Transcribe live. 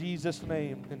Jesus'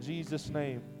 name. In Jesus'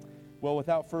 name. Well,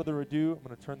 without further ado, I'm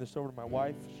going to turn this over to my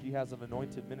wife. She has an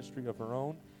anointed ministry of her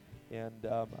own, and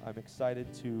I'm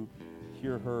excited to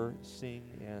hear her sing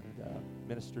and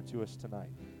minister to us tonight.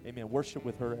 Amen. Worship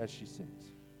with her as she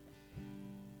sings.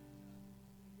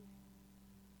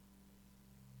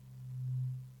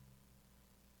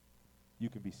 You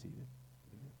can be seated.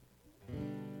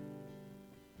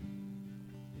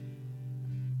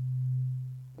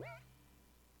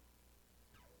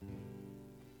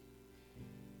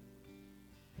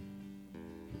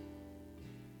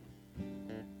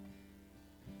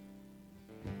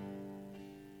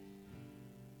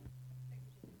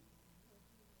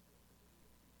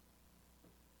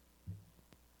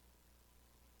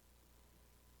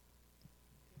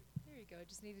 There you go. It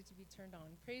just needed to be turned on.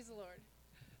 Praise the Lord.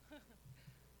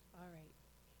 All right.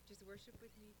 Just worship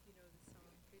with me if you know the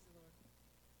song. Praise the Lord.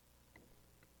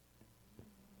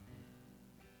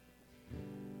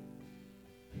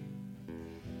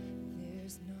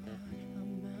 There's not a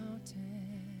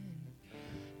mountain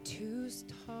too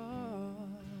tall.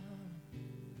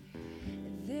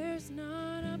 There's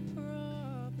not a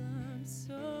problem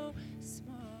so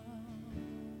small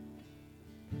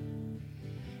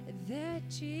that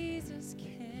Jesus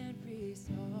can't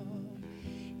resolve.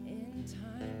 In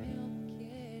time he'll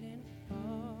get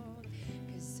involved,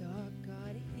 'cause our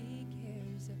God, he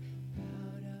cares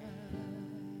about us.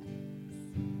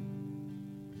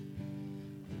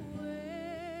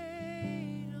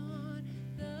 Wait on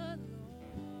the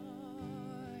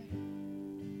Lord.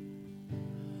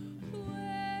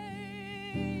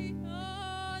 Wait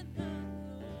on the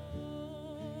Lord.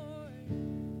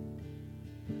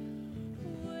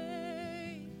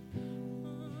 Wait on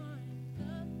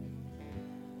the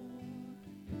Lord,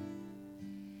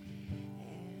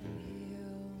 and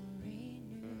he'll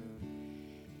renew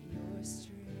your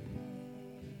strength.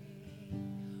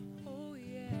 Oh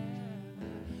yeah,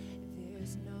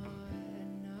 there's not a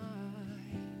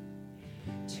night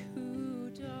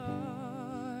too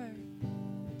dark,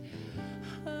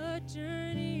 a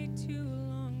journey too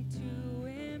long to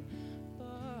embark.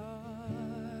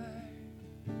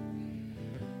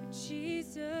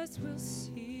 Jesus will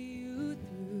see you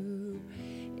through.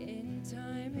 In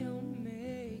time he'll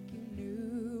make you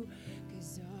new,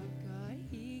 'cause our God,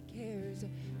 he cares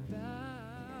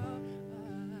about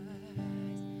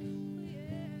us.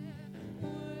 Yeah.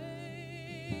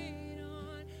 Wait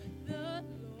on the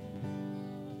Lord.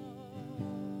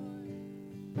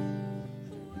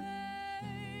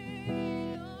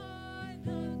 Wait on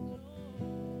the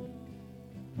Lord.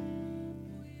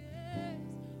 Yes,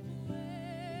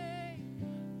 wait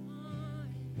on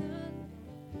the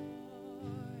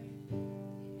Lord,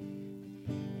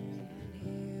 and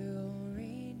he'll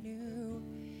renew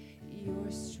your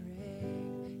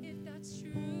strength. If that's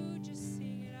true, just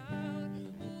sing it out.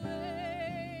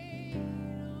 Wait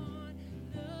on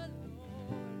the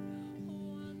Lord,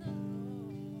 on the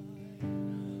Lord.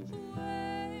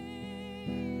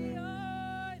 Wait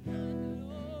on the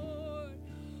Lord.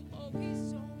 Oh, he's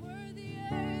so worthy,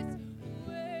 yes.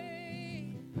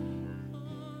 Wait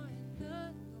on the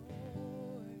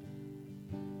Lord,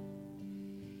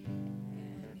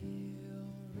 and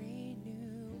he'll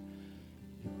renew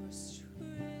your strength.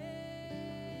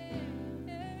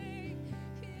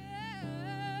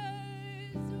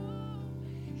 Yes, oh,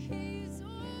 he's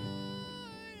ordering.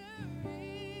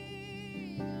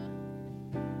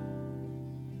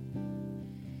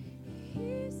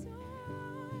 He's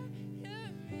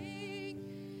ordering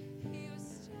your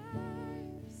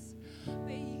steps,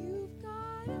 but you've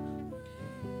got to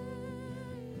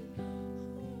wait.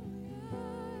 Oh,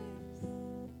 yes.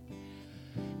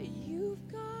 You've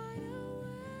got to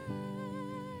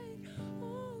wait.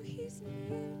 Oh, he's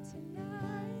near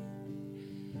tonight.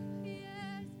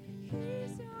 Yes,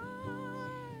 he's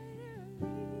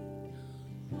ordering.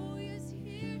 Oh, he's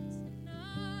here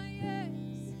tonight.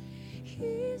 Yes,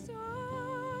 he's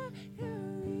ordering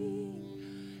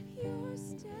your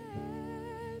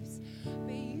steps,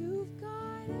 but you've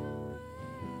got to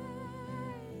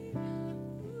wait.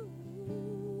 Ooh.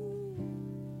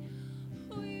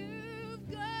 Oh, you've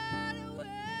got to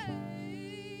wait.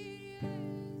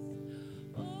 Yes.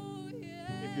 Oh,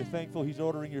 yes. If you're thankful he's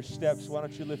ordering your steps, why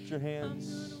don't you lift your I'm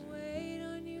hands? gonna wait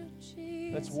on you,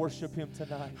 Jesus. Let's worship him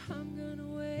tonight. I'm gonna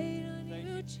wait on Thank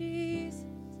you, you. Jesus.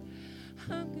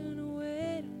 I'm gonna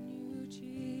wait on you,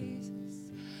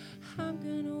 Jesus. I'm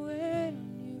gonna wait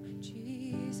on you,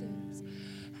 Jesus.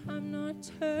 I'm not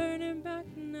turning back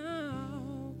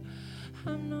now.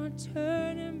 I'm not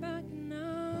turning back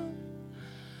now.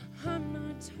 I'm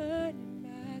not turning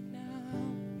back now.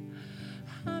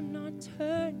 I'm not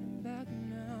turning back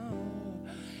now.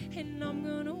 And I'm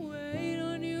gonna wait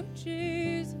on you,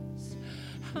 Jesus.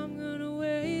 I'm gonna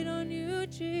wait on you,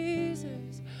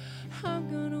 Jesus. I'm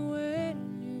gonna wait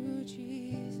on you,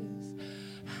 Jesus.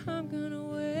 I'm gonna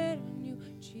wait on you,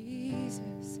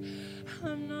 Jesus.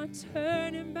 I'm not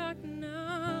turning back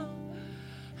now.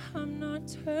 I'm not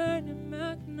turning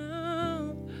back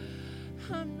now.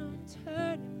 I'm not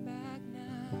turning back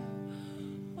now.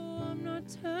 Oh, I'm not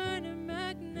turning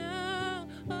back now.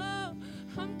 Oh,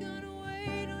 I'm gonna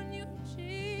wait on you,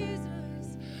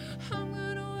 Jesus. I'm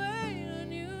gonna wait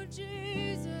on you,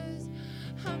 Jesus.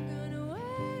 I'm gonna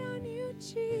wait on you,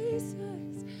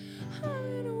 Jesus.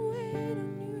 I'm gonna wait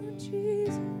on you,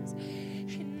 Jesus.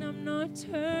 And I'm not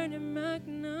turning back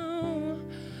now.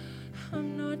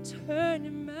 I'm not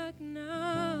turning back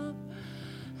now.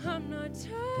 I'm not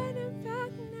turning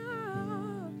back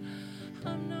now.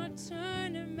 I'm not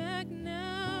turning back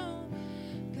now.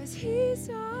 'Cause he's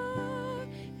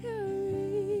ordering.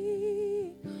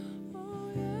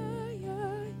 Oh, yeah,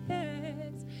 yeah,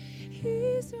 yes.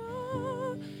 He's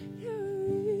ordering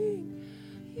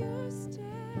your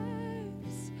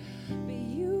steps. But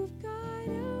you've got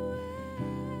to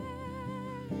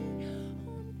wait.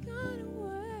 Oh, I'm gonna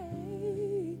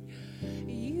wait.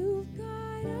 You've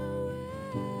got to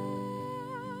wait.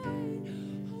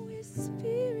 Oh, His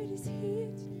Spirit is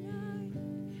here tonight.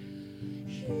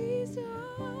 He's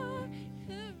ordering.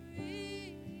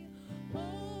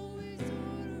 Oh, He's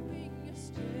ordering your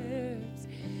steps.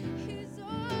 He's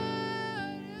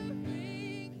ordering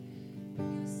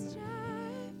your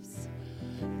steps.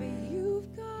 But you've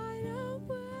got to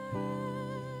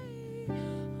wait.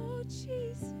 Oh,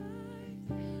 Jesus.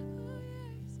 Oh,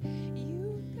 yes.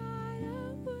 You've got to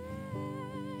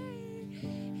wait.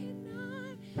 And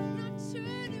I'm not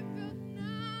turning back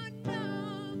now, no.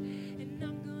 And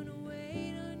I'm gonna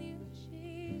wait on you,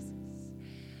 Jesus.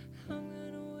 I'm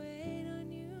gonna wait on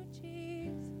you,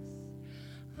 Jesus.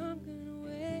 I'm gonna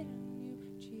wait on you,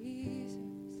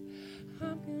 Jesus.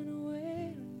 I'm gonna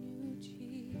wait on you,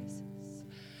 Jesus.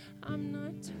 I'm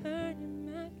not turning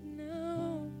back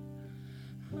now.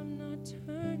 I'm not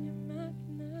turning back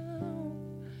now.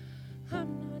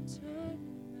 I'm not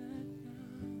turning back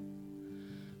now.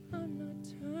 I'm not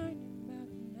turning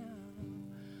back now.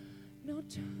 No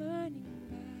turning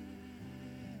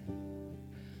back.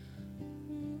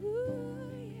 Ooh,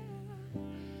 yeah.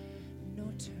 No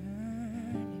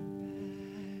turning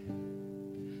back.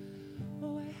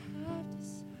 Oh, I have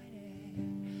decided.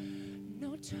 No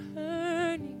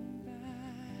turning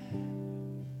back.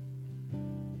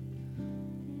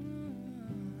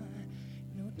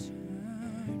 No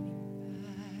turning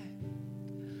back.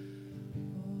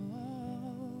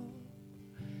 Oh,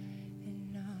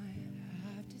 and I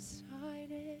have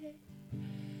decided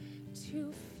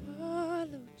to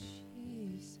follow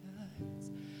Jesus.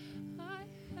 I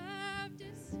have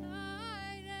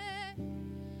decided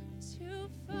to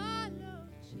follow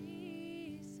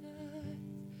Jesus.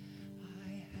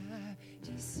 I have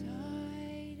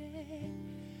decided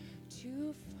to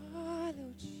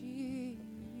follow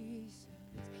Jesus.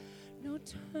 No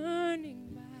turning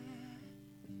back.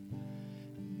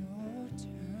 No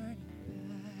turning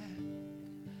back.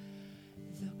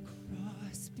 The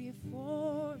cross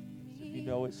before If you me.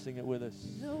 know it, sing it with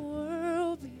us. The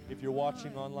world behind. If you're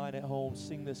watching online at home,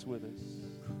 sing this with us.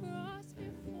 Cross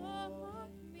before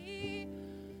me,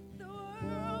 the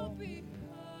world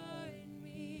behind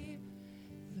me.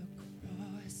 The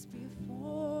cross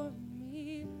before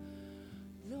me,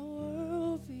 the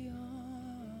world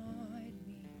behind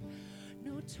me.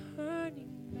 No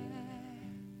turning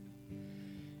back,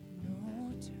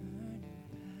 no turning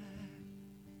back.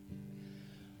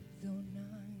 Though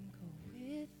none go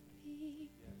with me,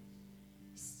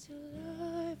 still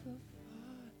I will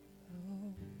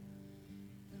follow.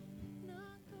 Though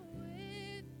none go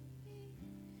with me,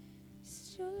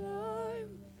 still I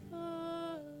will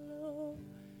follow.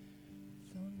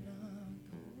 Though none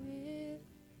go with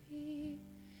me,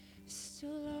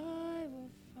 still I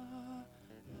will follow.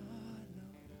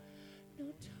 No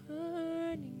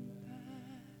turning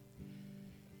back,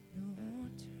 no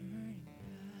turning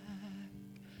back.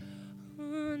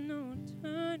 Oh, no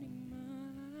turning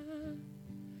back,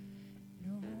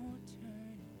 no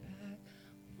turning back.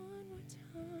 One more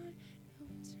time, no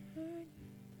turning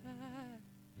back,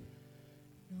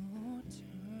 no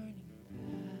turning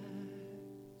back.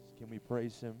 Can we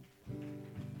praise Him?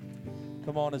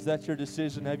 Come on, is that your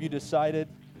decision? Have you decided?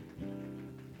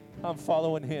 I'm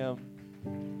following Him.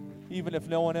 Even if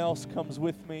no one else comes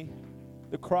with me,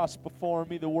 the cross before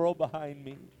me, the world behind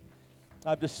me.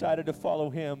 I've decided to follow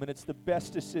Him, and it's the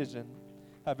best decision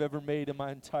I've ever made in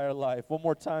my entire life. One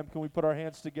more time, can we put our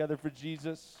hands together for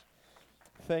Jesus?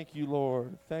 Thank you,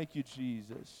 Lord. Thank you,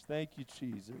 Jesus. Thank you,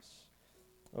 Jesus.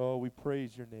 Oh, we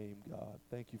praise your name, God.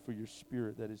 Thank you for your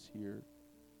spirit that is here.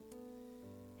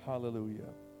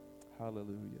 Hallelujah.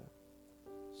 Hallelujah.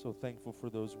 So thankful for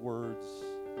those words,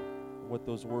 what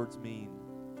those words mean.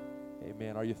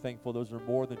 Amen. Are you thankful those are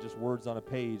more than just words on a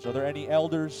page? Are there any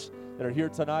elders that are here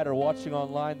tonight or watching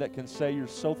online that can say you're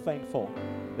so thankful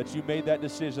that you made that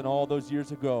decision all those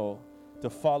years ago to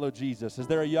follow Jesus? Is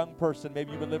there a young person,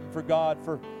 maybe you've been living for God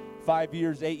for 5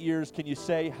 years, 8 years, can you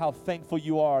say how thankful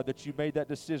you are that you made that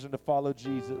decision to follow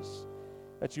Jesus,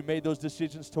 that you made those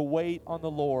decisions to wait on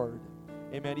the Lord?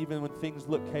 Amen. Even when things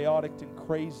look chaotic and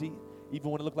crazy, even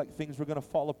when it looked like things were going to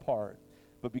fall apart.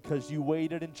 But because you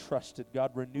waited and trusted,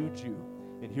 God renewed you.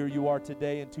 And here you are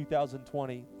today in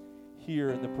 2020, here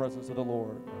in the presence of the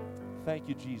Lord. Thank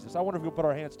you, Jesus. I wonder if we can put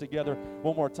our hands together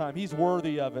one more time. He's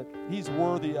worthy of it. He's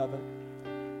worthy of it.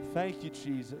 Thank you,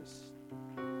 Jesus.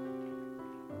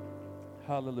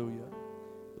 Hallelujah.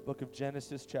 The book of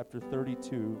Genesis, chapter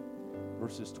 32,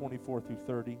 verses 24 through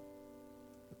 30.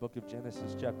 The book of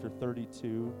Genesis, chapter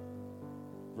 32,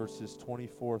 verses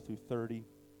 24 through 30.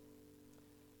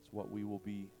 It's what we will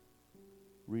be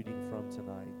reading from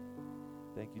tonight.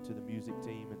 Thank you to the music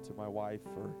team and to my wife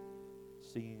for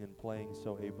singing and playing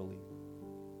so ably.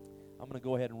 I'm going to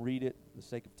go ahead and read it. For the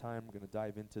sake of time, we're going to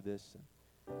dive into this.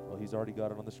 Well, he's already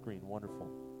got it on the screen. Wonderful.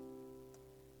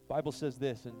 The Bible says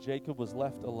this, and Jacob was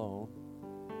left alone,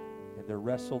 and there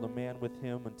wrestled a man with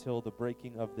him until the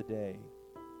breaking of the day.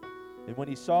 And when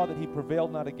he saw that he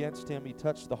prevailed not against him, he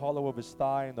touched the hollow of his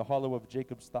thigh, and the hollow of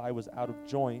Jacob's thigh was out of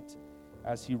joint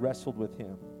as he wrestled with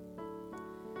him.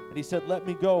 And he said, Let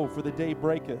me go, for the day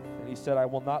breaketh. And he said, I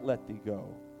will not let thee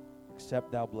go,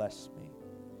 except thou bless me.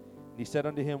 And he said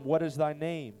unto him, What is thy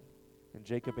name? And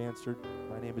Jacob answered,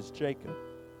 My name is Jacob.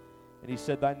 And he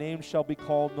said, Thy name shall be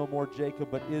called no more Jacob,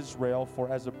 but Israel,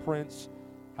 for as a prince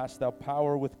hast thou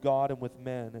power with God and with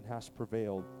men, and hast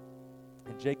prevailed.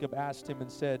 And Jacob asked him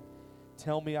and said,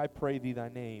 Tell me, I pray thee, thy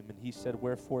name. And he said,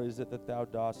 Wherefore is it that thou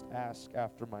dost ask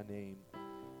after my name?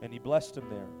 And he blessed him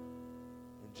there.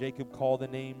 And Jacob called the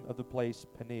name of the place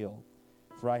Peniel,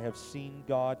 for I have seen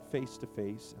God face to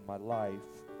face, and my life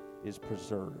is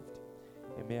preserved.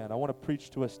 Amen. I want to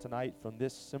preach to us tonight from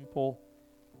this simple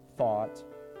thought.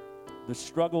 The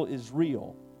struggle is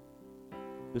real.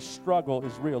 The struggle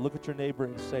is real. Look at your neighbor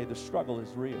and say, the struggle is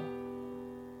real.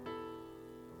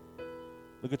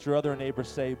 Look at your other neighbor,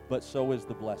 say, but so is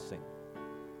the blessing.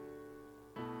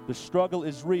 The struggle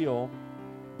is real,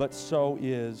 but so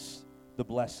is the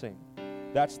blessing.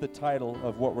 That's the title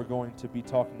of what we're going to be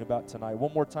talking about tonight.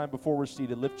 One more time before we're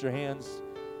seated, lift your hands,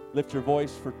 lift your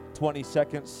voice for 20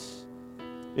 seconds.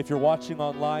 If you're watching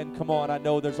online, come on, I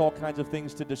know there's all kinds of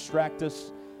things to distract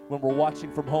us when we're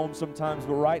watching from home sometimes,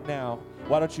 but right now,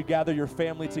 why don't you gather your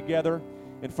family together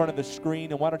in front of the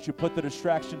screen, and why don't you put the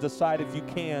distractions aside if you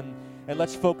can, and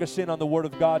let's focus in on the Word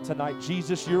of God tonight.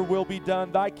 Jesus, your will be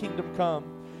done, thy kingdom come.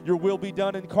 Your will be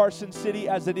done in Carson City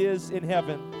as it is in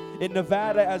heaven, in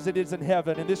Nevada as it is in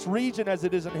heaven, in this region as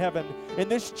it is in heaven, in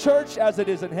this church as it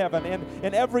is in heaven, and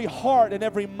in every heart and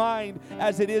every mind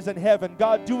as it is in heaven.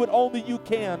 God, do what only you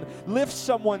can. Lift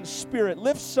someone's spirit,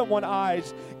 lift someone's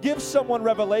eyes, give someone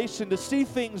revelation to see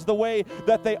things the way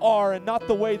that they are and not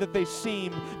the way that they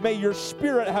seem. May your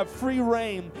spirit have free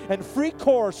reign and free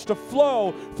course to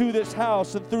flow through this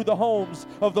house and through the homes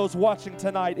of those watching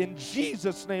tonight. In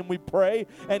Jesus' name we pray,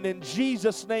 and in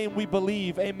Jesus' name we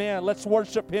believe. Amen. Let's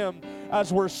worship him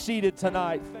as we're seated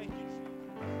tonight. Thank you, Jesus.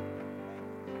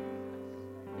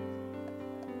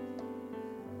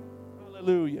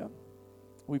 Hallelujah.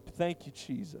 We thank you,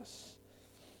 Jesus.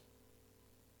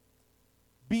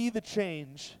 Be the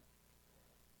change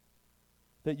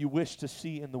that you wish to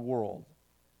see in the world.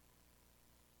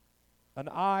 An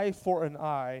eye for an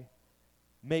eye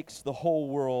makes the whole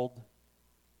world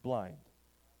blind.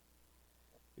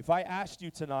 If I asked you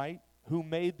tonight who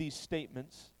made these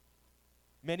statements,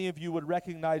 many of you would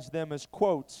recognize them as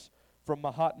quotes from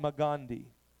Mahatma Gandhi,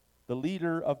 the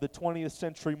leader of the 20th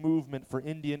century movement for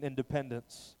Indian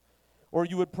independence. Or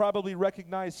you would probably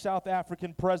recognize South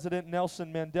African President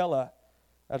Nelson Mandela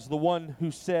as the one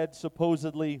who said,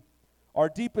 supposedly, our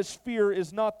deepest fear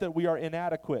is not that we are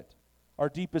inadequate. Our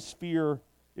deepest fear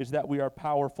is that we are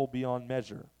powerful beyond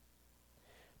measure.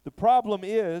 The problem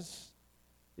is,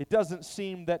 it doesn't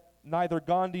seem that neither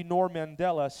Gandhi nor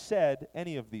Mandela said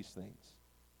any of these things.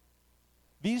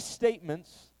 These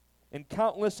statements and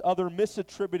countless other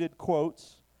misattributed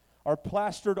quotes are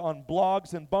plastered on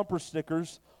blogs and bumper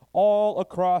stickers all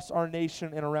across our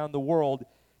nation and around the world,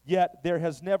 yet there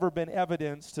has never been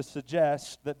evidence to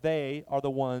suggest that they are the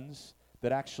ones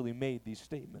that actually made these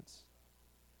statements.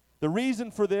 The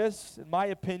reason for this, in my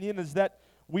opinion, is that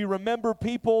we remember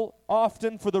people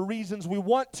often for the reasons we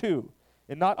want to,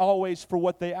 and not always for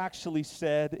what they actually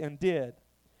said and did.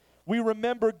 We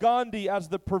remember Gandhi as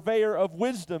the purveyor of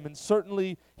wisdom, and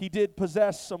certainly he did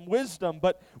possess some wisdom,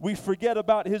 but we forget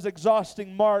about his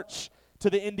exhausting march to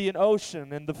the Indian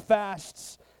Ocean and the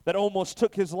fasts that almost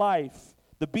took his life,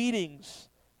 the beatings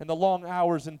and the long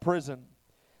hours in prison.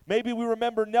 Maybe we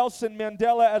remember Nelson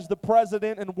Mandela as the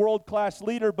president and world-class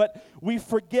leader, but we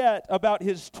forget about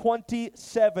his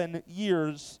 27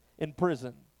 years in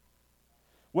prison.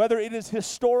 Whether it is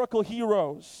historical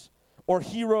heroes or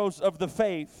heroes of the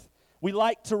faith, we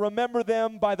like to remember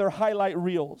them by their highlight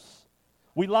reels.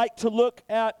 We like to look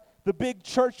at the big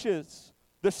churches,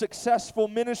 the successful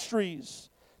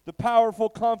ministries, the powerful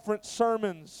conference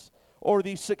sermons, or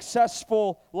the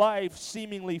successful life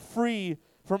seemingly free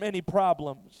from any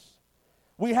problems.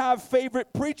 We have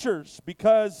favorite preachers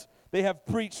because they have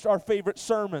preached our favorite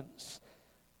sermons.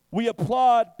 We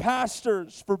applaud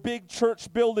pastors for big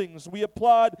church buildings. We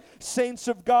applaud saints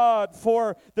of God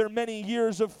for their many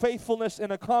years of faithfulness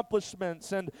and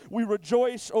accomplishments. And we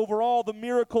rejoice over all the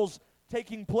miracles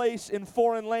taking place in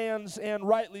foreign lands, and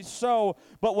rightly so.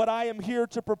 But what I am here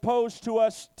to propose to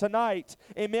us tonight,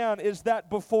 amen, is that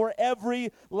before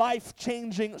every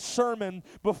life-changing sermon,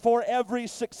 before every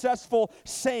successful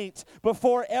saint,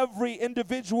 before every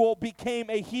individual became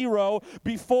a hero,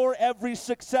 before every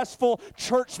successful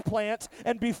church plant,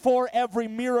 and before every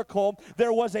miracle,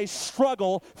 there was a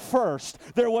struggle first.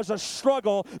 There was a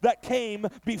struggle that came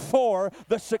before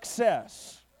the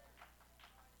success.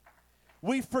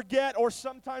 We forget or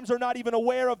sometimes are not even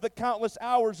aware of the countless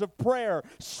hours of prayer,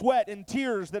 sweat, and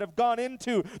tears that have gone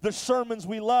into the sermons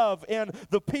we love and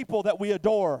the people that we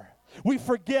adore. We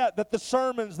forget that the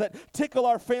sermons that tickle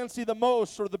our fancy the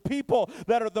most, or the people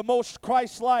that are the most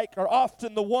Christ-like, are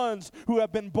often the ones who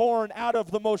have been born out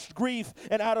of the most grief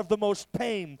and out of the most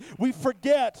pain. We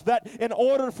forget that in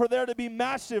order for there to be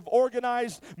massive,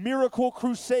 organized miracle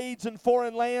crusades in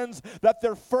foreign lands, that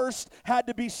there first had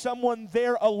to be someone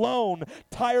there alone,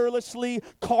 tirelessly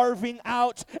carving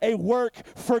out a work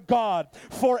for God.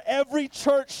 For every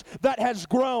church that has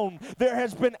grown, there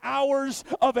has been hours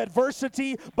of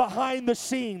adversity behind the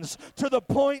scenes, to the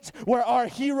point where our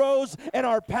heroes and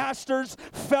our pastors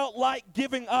felt like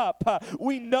giving up.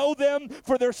 We know them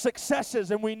for their successes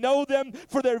and we know them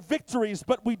for their victories,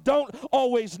 but we don't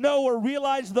always know or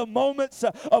realize the moments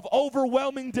of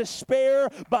overwhelming despair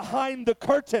behind the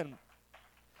curtain.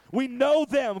 We know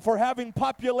them for having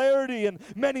popularity and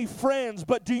many friends,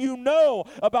 but do you know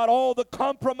about all the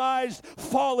compromised,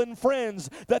 fallen friends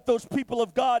that those people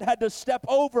of God had to step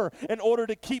over in order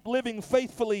to keep living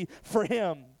faithfully for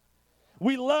Him?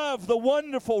 We love the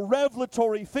wonderful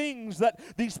revelatory things that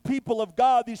these people of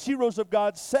God, these heroes of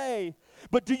God say,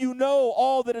 but do you know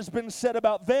all that has been said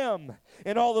about them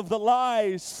and all of the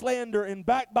lies, slander, and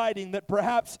backbiting that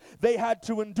perhaps they had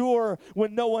to endure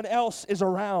when no one else is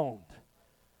around?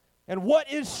 And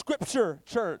what is Scripture,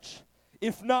 church,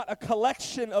 if not a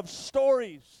collection of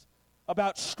stories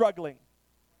about struggling?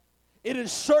 It is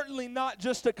certainly not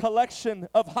just a collection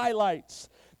of highlights.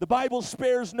 The Bible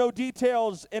spares no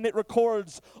details, and it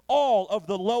records all of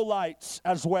the lowlights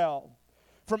as well.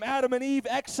 From Adam and Eve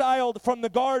exiled from the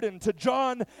garden to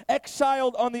John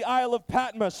exiled on the Isle of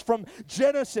Patmos, from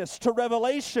Genesis to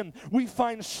Revelation, we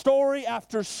find story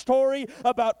after story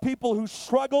about people who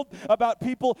struggled, about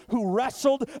people who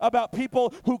wrestled, about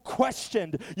people who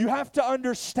questioned. You have to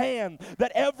understand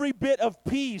that every bit of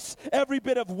peace, every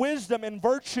bit of wisdom and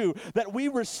virtue that we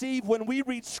receive when we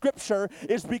read Scripture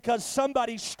is because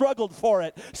somebody struggled for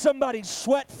it, somebody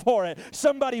sweat for it,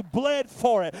 somebody bled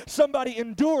for it, somebody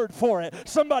endured for it,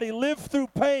 somebody lived through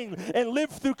pain and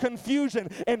lived through confusion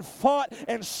and fought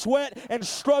and sweat and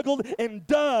struggled and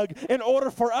dug in order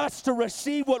for us to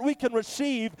receive what we can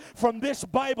receive from this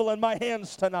Bible in my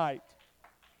hands tonight.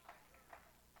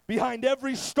 Behind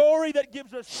every story that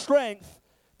gives us strength,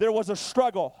 there was a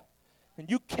struggle.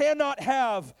 And you cannot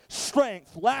have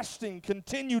strength, lasting,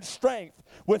 continued strength,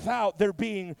 without there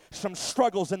being some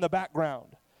struggles in the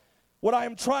background. What I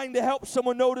am trying to help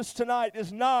someone notice tonight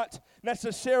is not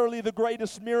necessarily the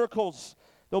greatest miracles.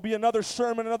 There'll be another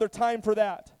sermon, another time for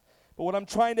that. But what I'm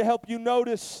trying to help you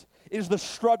notice is the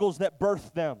struggles that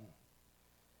birthed them.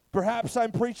 Perhaps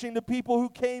I'm preaching to people who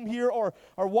came here or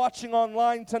are watching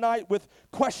online tonight with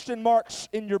question marks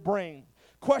in your brain.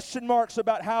 question marks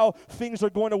about how things are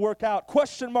going to work out,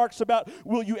 question marks about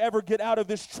will you ever get out of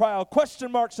this trial,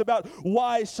 question marks about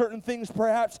why certain things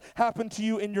perhaps happened to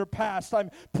you in your past.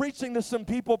 I'm preaching to some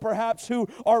people perhaps who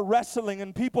are wrestling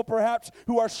and people perhaps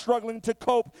who are struggling to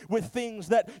cope with things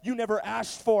that you never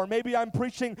asked for. Maybe I'm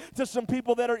preaching to some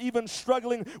people that are even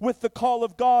struggling with the call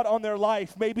of God on their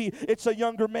life. Maybe it's a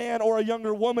younger man or a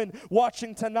younger woman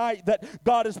watching tonight that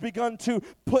God has begun to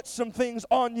put some things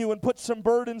on you and put some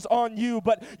burdens on you,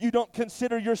 but you don't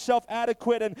consider yourself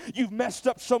adequate and you've messed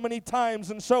up so many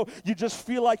times, and so you just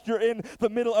feel like you're in the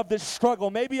middle of this struggle.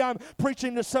 Maybe I'm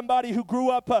preaching to somebody who grew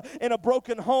up in a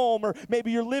broken home, or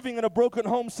maybe you're living in a broken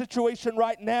home situation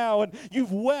right now and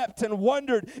you've wept and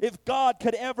wondered if God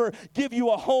could ever give you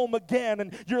a home again,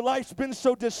 and your life's been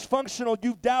so dysfunctional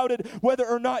you've doubted whether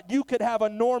or not you could have a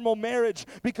normal marriage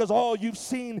because all you've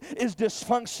seen is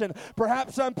dysfunction.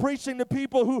 Perhaps I'm preaching to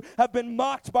people who have been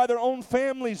mocked by their own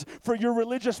families for your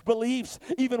religious beliefs,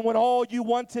 even when all you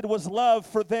wanted was love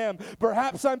for them.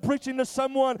 Perhaps I'm preaching to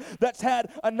someone that's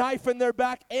had a knife in their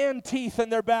back and teeth in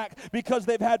their back because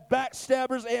they've had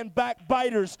backstabbers and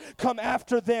backbiters come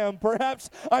after them. Perhaps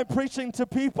I'm preaching to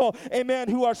people, amen,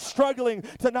 who are struggling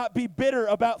to not be bitter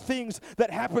about things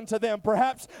that happen to them.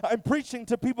 Perhaps I'm preaching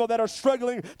to people that are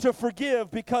struggling to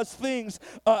forgive because things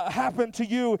happened to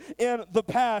you in the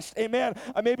past. Amen.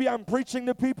 Maybe I'm preaching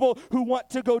to people who want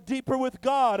to go deeper with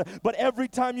God, but every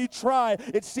time you try,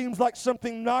 it seems like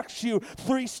something knocks you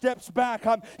 3 steps back.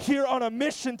 I'm here on a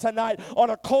mission tonight, on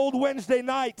a cold Wednesday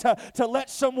night, to let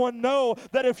someone know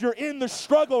that if you're in the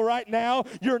struggle right now,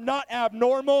 you're not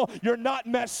abnormal, you're not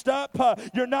messed up,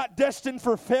 you're not destined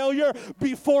for failure.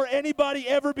 Before anybody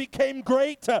ever became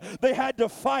great, they had to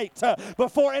fight.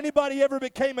 Before anybody ever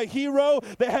became a hero,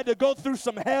 they had to go through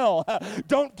some hell.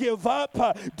 Don't give up.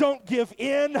 Don't give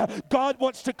in. God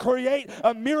wants to create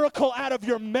a miracle out of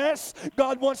your mess.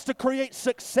 God wants to create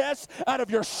success out of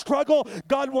your struggle.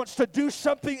 God wants to do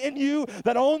something in you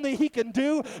that only He can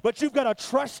do, but you've got to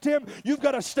trust Him. You've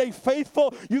got to stay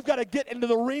faithful. You've got to get into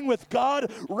the ring with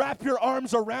God, wrap your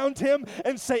arms around Him,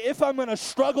 and say, if I'm going to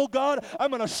struggle, God, I'm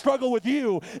going to struggle with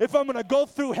you. If I'm going to go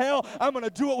through hell, I'm going to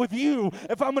do it with you.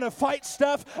 If I'm going to fight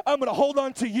stuff, I'm going to hold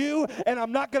on to you, and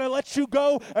I'm not going to let you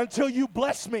go until you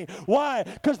bless me. Why?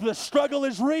 Because the struggle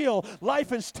is real.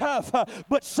 Life is tough,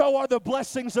 but so are the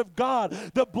blessings of God.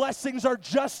 The blessings are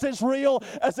just as real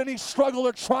as any struggle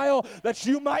or trial that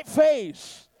you might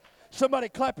face. Somebody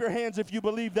clap your hands if you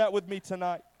believe that with me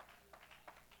tonight.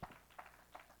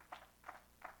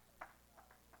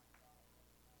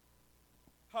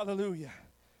 Hallelujah.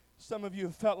 Some of you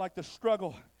have felt like the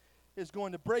struggle is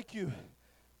going to break you,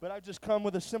 but I've just come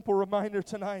with a simple reminder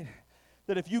tonight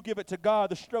that if you give it to God,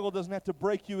 the struggle doesn't have to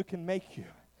break you, it can make you.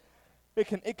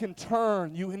 It can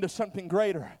turn you into something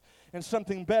greater and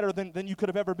something better than you could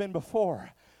have ever been before.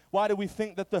 Why do we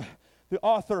think that the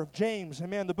author of James,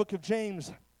 amen, the book of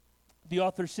James, the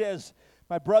author says,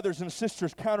 my brothers and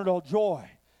sisters, count it all joy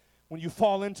when you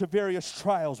fall into various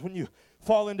trials, when you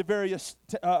fall into various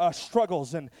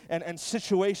struggles and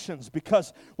situations,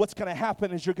 because what's going to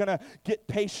happen is you're going to get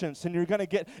patience and you're going to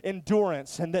get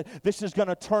endurance, and that this is going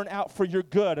to turn out for your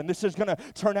good, and this is going to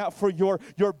turn out for your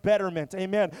betterment.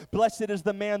 Amen. Blessed is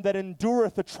the man that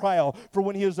endureth a trial, for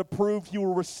when he is approved, he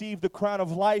will receive the crown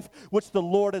of life, which the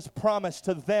Lord has promised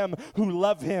to them who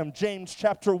love him. James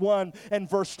chapter 1 and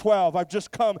verse 12. I've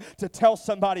just come to tell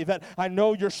somebody that I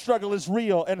know your struggle is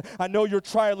real, and I know your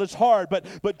trial is hard,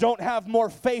 but don't have more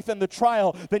faith in the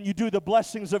trial than you do the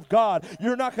blessings of God.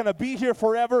 You're not going to be here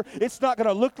forever. It's not going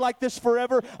to look like this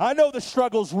forever. I know the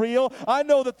struggle's real. I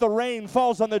know that the rain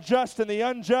falls on the just and the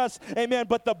unjust. Amen.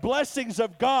 But the blessings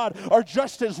of God are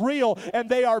just as real, and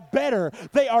they are better.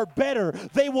 They are better.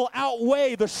 They will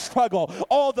outweigh the struggle.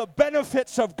 All the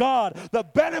benefits of God, the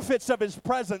benefits of His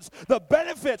presence, the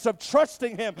benefits of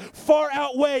trusting Him far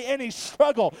outweigh any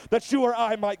struggle that you or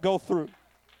I might go through.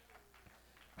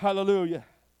 Hallelujah.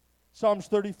 Psalms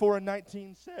 34 and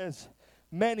 19 says,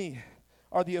 many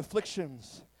are the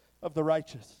afflictions of the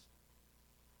righteous.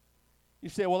 You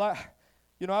say, well,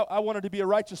 I wanted to be a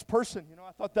righteous person.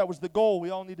 I thought that was the goal. We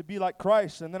all need to be like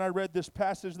Christ. And then I read this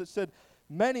passage that said,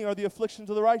 many are the afflictions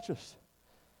of the righteous.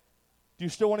 Do you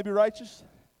still want to be righteous?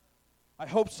 I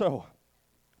hope so,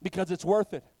 because it's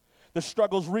worth it. The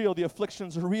struggle's real, the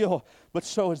afflictions are real, but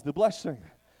so is the blessing.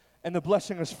 And the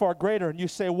blessing is far greater. And you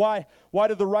say, why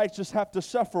do the righteous have to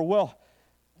suffer? Well,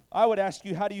 I would ask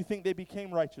you, how do you think they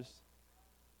became righteous?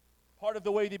 Part of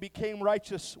the way they became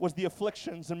righteous was the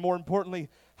afflictions, and more importantly,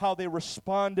 how they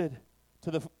responded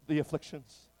to the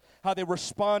afflictions, how they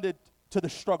responded to the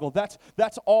struggle.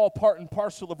 That's all part and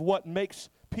parcel of what makes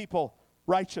people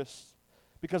righteous.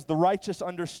 Because the righteous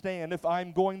understand if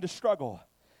I'm going to struggle,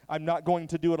 I'm not going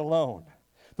to do it alone.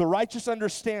 The righteous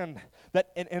understand that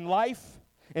in life,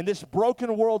 in this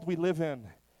broken world we live in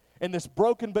this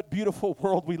broken but beautiful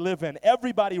world we live in,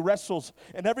 everybody wrestles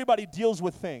and everybody deals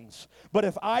with things. But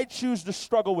if I choose to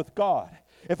struggle with God,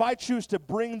 if I choose to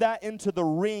bring that into the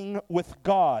ring with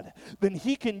God, then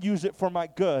He can use it for my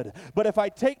good. But if I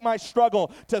take my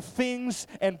struggle to things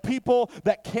and people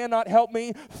that cannot help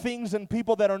me, things and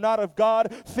people that are not of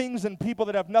God, things and people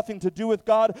that have nothing to do with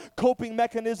God, coping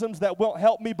mechanisms that won't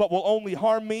help me but will only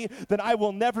harm me, then I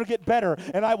will never get better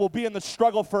and I will be in the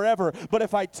struggle forever. But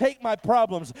if I take my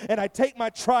problems and I take my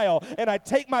trial and I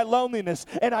take my loneliness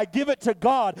and I give it to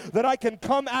God, then I can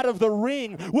come out of the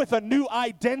ring with a new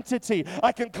identity.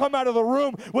 I can come out of the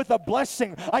room with a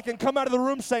blessing. I can come out of the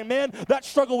room saying, man, that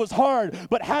struggle was hard,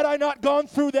 but had I not gone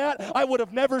through that, I would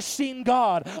have never seen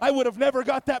God. I would have never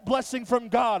got that blessing from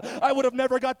God. I would have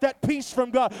never got that peace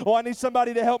from God. Oh, I need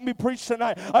somebody to help me preach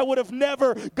tonight. I would have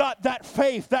never got that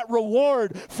faith, that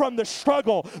reward from the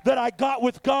struggle that I got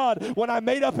with God when I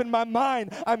made up in my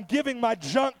mind I'm giving my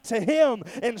junk to Him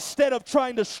instead of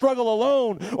trying to struggle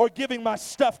alone or giving my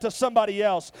stuff to somebody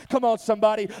else. Come on,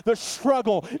 somebody. The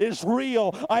struggle is real.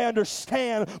 I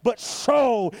understand, but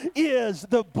so is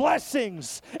the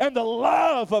blessings and the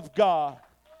love of God.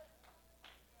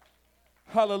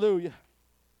 Hallelujah.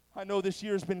 I know this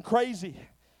year's been crazy.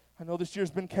 I know this year's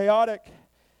been chaotic.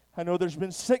 I know there's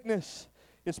been sickness.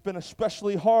 It's been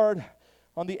especially hard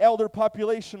on the elder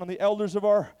population, on the elders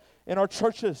in our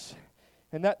churches.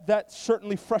 And that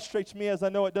certainly frustrates me, as I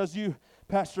know it does you,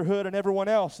 Pastor Hood, and everyone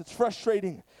else. It's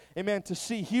frustrating, amen, to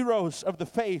see heroes of the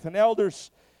faith and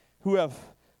elders who have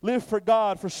lived for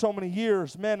God for so many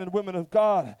years, men and women of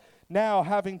God, now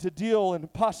having to deal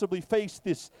and possibly face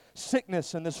this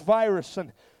sickness and this virus.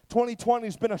 And 2020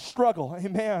 has been a struggle,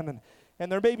 amen.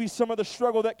 And there may be some of the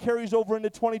struggle that carries over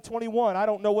into 2021. I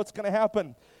don't know what's going to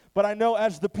happen. But I know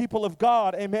as the people of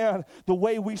God, amen, the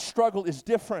way we struggle is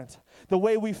different. The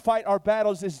way we fight our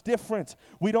battles is different.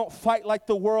 We don't fight like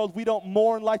the world. We don't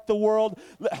mourn like the world.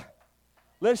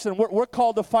 Listen, we're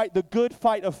called to fight the good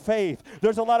fight of faith.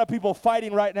 There's a lot of people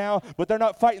fighting right now, but they're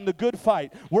not fighting the good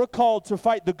fight. We're called to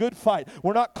fight the good fight.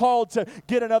 We're not called to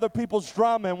get in other people's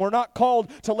drama, and we're not called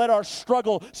to let our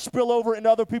struggle spill over into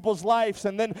other people's lives,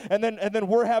 and then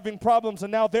we're having problems,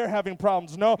 and now they're having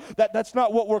problems. No, that's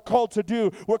not what we're called to do.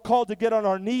 We're called to get on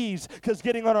our knees, because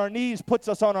getting on our knees puts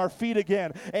us on our feet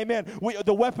again. Amen.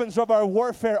 The weapons of our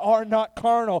warfare are not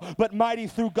carnal, but mighty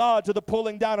through God to the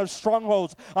pulling down of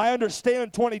strongholds. I understand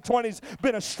 2020's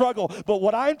been a struggle, but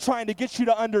what I'm trying to get you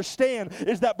to understand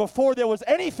is that before there was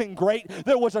anything great,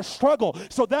 there was a struggle.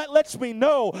 So that lets me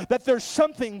know that there's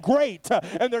something great,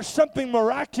 and there's something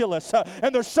miraculous,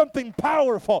 and there's something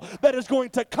powerful that is going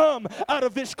to come out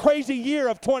of this crazy year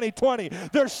of 2020.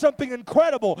 There's something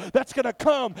incredible that's going to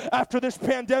come after this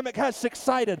pandemic has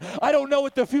subsided. I don't know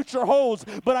what the future holds,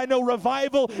 but I know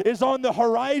revival is on the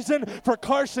horizon for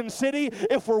Carson City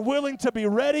if we're willing to be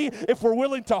ready, if we're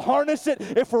willing to harness it,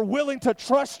 if we're willing to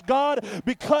trust God.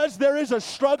 Because there is a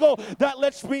struggle, that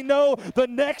lets me know the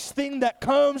next thing that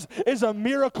comes is a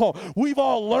miracle. We've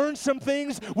all learned some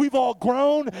things, we've all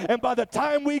grown, and by the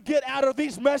time we get out of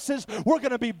these messes, we're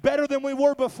going to be better than we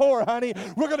were before, honey.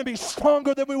 We're going to be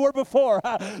stronger than we were before.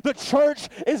 The church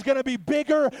is going to be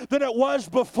bigger than it was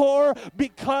before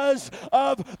because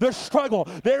of the struggle.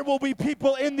 There will be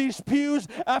people in these pews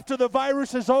after the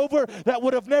virus is over that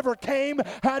would have never came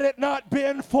had it not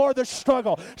been for the struggle.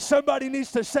 Somebody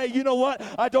needs to say, you know what,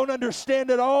 I don't understand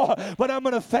it all, but I'm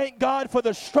going to thank God for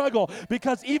the struggle,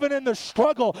 because even in the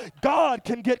struggle, God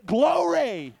can get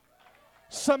glory.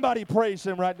 Somebody praise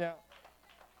Him right now.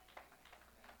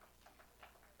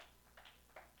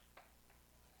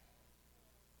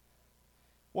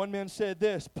 One man said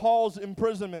this: Paul's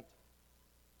imprisonment,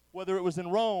 whether it was in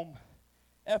Rome,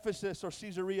 Ephesus, or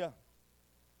Caesarea,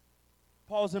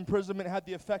 Paul's imprisonment had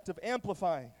the effect of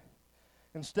amplifying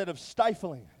instead of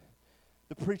stifling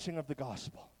the preaching of the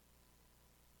gospel.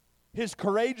 His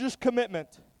courageous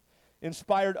commitment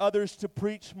inspired others to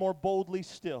preach more boldly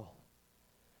still.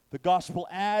 The gospel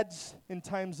adds in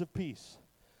times of peace,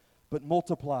 but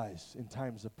multiplies in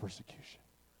times of persecution.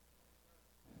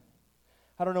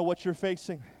 I don't know what you're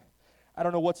facing. I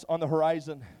don't know what's on the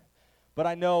horizon. But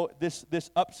I know this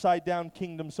upside-down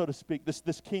kingdom, so to speak,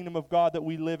 this kingdom of God that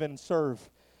we live and serve,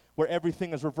 where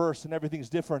everything is reversed and everything's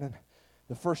different, and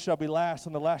the first shall be last,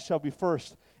 and the last shall be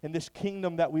first. In this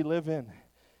kingdom that we live in,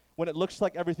 when it looks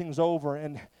like everything's over,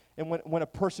 and when a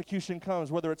persecution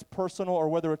comes, whether it's personal or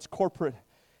whether it's corporate,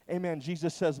 amen,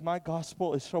 Jesus says, my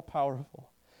gospel is so powerful,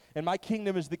 and my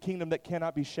kingdom is the kingdom that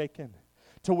cannot be shaken.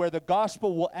 to where the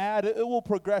gospel will add, it will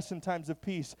progress in times of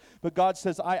peace. But God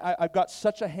says, I've got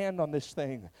such a hand on this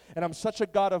thing, and I'm such a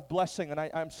God of blessing, and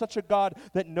I'm such a God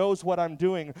that knows what I'm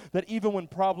doing, that even when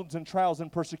problems and trials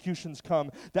and persecutions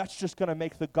come, that's just going to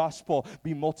make the gospel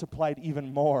be multiplied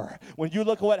even more. When you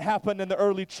look at what happened in the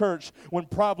early church, when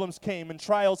problems came and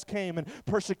trials came and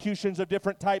persecutions of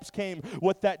different types came,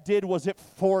 what that did was it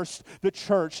forced the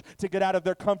church to get out of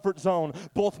their comfort zone,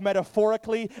 both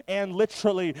metaphorically and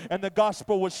literally, and the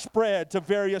gospel was spread to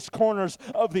various corners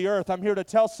of the earth. I'm here to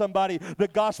tell somebody the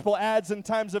gospel adds in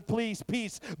times of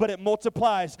peace, but it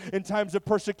multiplies in times of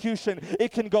persecution.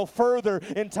 It can go further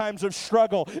in times of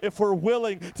struggle if we're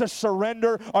willing to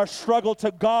surrender our struggle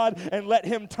to God and let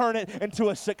Him turn it into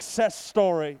a success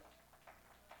story.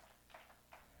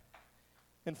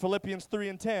 In Philippians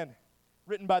 3:10,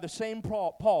 written by the same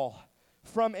Paul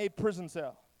from a prison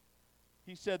cell,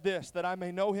 he said this, that I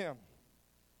may know Him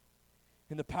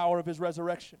in the power of His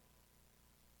resurrection,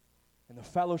 in the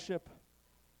fellowship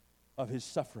of His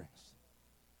sufferings,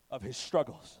 of His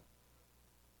struggles,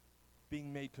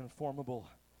 being made conformable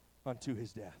unto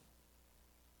His death.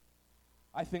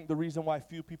 I think the reason why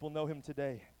few people know Him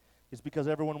today is because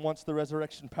everyone wants the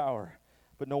resurrection power,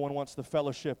 but no one wants the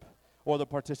fellowship or the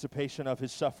participation of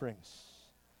His sufferings.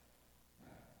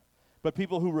 But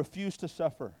people who refuse to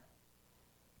suffer,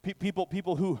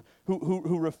 people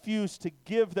who refuse to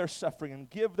give their suffering and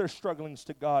give their strugglings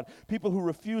to God. People who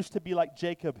refuse to be like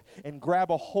Jacob and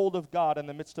grab a hold of God in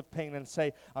the midst of pain and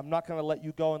say, I'm not going to let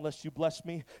you go unless you bless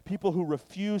me. People who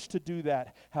refuse to do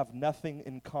that have nothing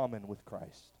in common with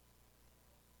Christ.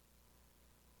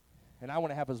 And I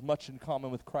want to have as much in common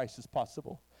with Christ as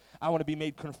possible. I want to be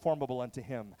made conformable unto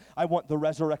Him. I want the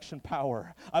resurrection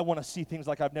power. I want to see things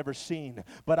like I've never seen.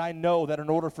 But I know that in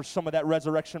order for some of that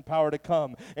resurrection power to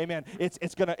come, amen,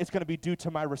 it's gonna be due to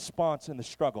my response in the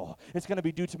struggle. It's going to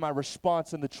be due to my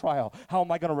response in the trial. How am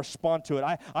I going to respond to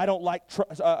it? I don't like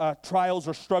trials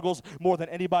or struggles more than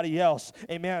anybody else,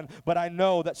 amen. But I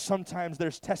know that sometimes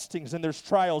there's testings and there's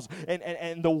trials,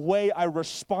 and the way I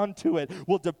respond to it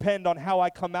will depend on how I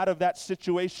come out of that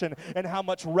situation and how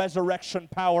much resurrection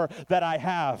power that I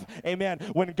have. Amen.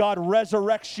 When God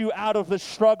resurrects you out of the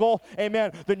struggle,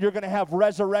 amen, then you're going to have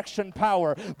resurrection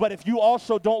power. But if you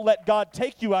also don't let God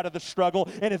take you out of the struggle,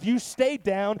 and if you stay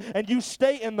down and you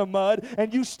stay in the mud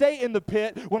and you stay in the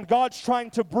pit when God's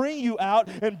trying to bring you out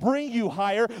and bring you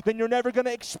higher, then you're never going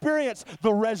to experience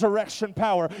the resurrection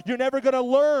power. You're never going to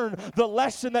learn the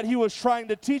lesson that He was trying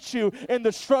to teach you in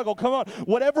the struggle. Come on.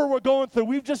 Whatever we're going through,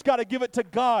 we've just got to give it to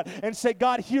God and say,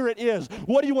 God, here it is.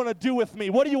 What do you want to do with me?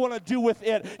 What do you want to do with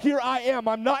it? Here I am.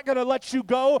 I'm not going to let you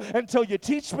go until you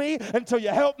teach me, until you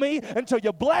help me, until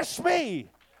you bless me.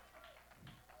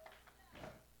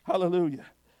 Hallelujah.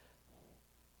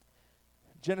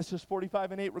 Genesis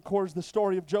 45:8 records the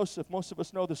story of Joseph. Most of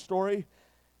us know the story.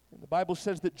 And the Bible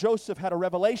says that Joseph had a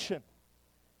revelation.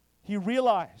 He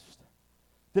realized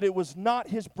that it was not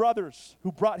his brothers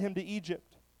who brought him to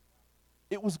Egypt.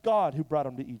 It was God who brought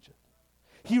him to Egypt.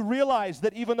 He realized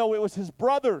that even though it was his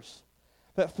brothers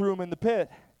that threw him in the pit,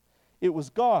 it was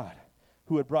God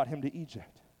who had brought him to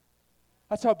Egypt.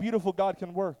 That's how beautiful God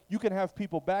can work. You can have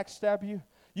people backstab you.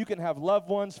 You can have loved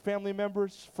ones, family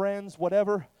members, friends,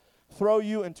 whatever, throw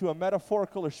you into a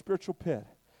metaphorical or spiritual pit,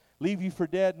 leave you for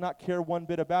dead, not care one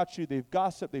bit about you. They've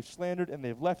gossiped, they've slandered, and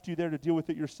they've left you there to deal with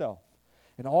it yourself.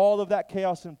 And all of that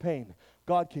chaos and pain,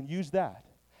 God can use that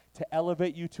to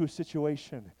elevate you to a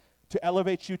situation, to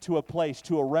elevate you to a place,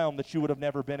 to a realm that you would have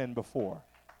never been in before.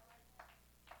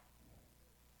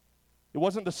 It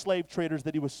wasn't the slave traders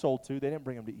that he was sold to. They didn't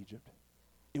bring him to Egypt.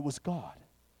 It was God.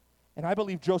 And I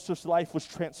believe Joseph's life was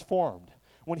transformed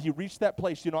when he reached that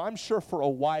place. You know, I'm sure for a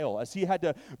while, as he had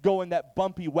to go in that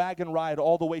bumpy wagon ride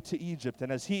all the way to Egypt,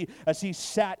 and as he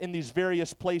sat in these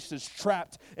various places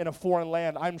trapped in a foreign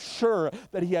land, I'm sure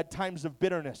that he had times of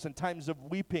bitterness and times of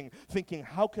weeping, thinking,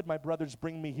 how could my brothers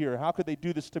bring me here? How could they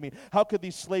do this to me? How could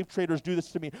these slave traders do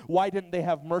this to me? Why didn't they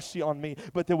have mercy on me?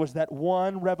 But there was that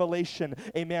one revelation,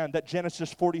 amen, that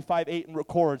Genesis 45:8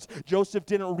 records. Joseph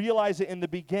didn't realize it in the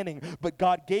beginning, but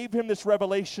God gave him this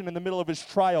revelation in the middle of his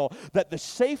trial that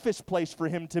the safest place for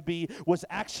him to be was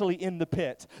actually in the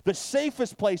pit. The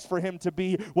safest place for him to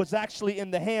be was actually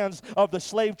in the hands of the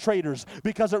slave traders,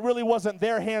 because it really wasn't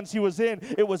their hands he was in,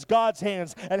 it was God's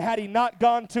hands. And had he not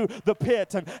gone to the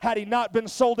pit, and had he not been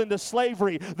sold into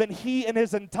slavery, then he and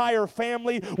his entire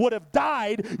family would have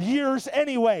died years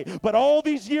anyway. But all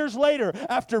these years later,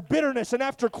 after bitterness and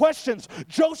after questions,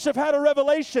 Joseph had a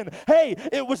revelation. Hey,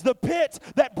 it was the pit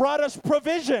that brought us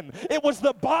provision. It was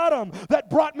the bottom that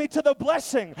brought me to the blessing.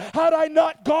 blessing. Had I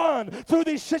not gone through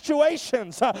these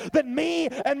situations, then me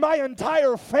and my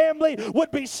entire family would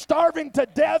be starving to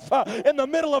death in the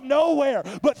middle of nowhere.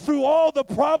 But through all the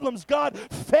problems, God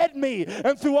fed me.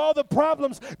 And through all the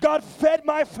problems, God fed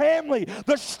my family.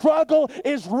 The struggle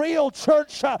is real,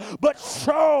 church, but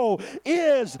so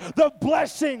is the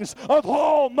blessings of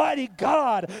Almighty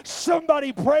God.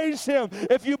 Somebody praise Him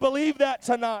if you believe that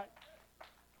tonight.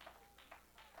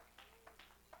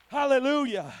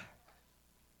 Hallelujah.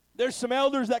 There's some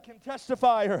elders that can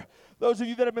testify, or those of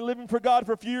you that have been living for God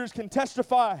for a few years can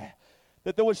testify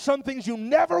that there was some things you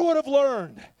never would have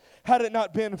learned had it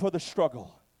not been for the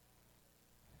struggle.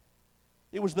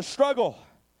 It was the struggle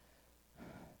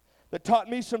that taught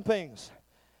me some things.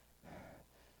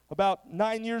 About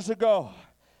 9 years ago,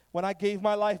 when I gave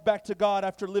my life back to God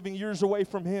after living years away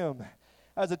from Him,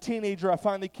 as a teenager, I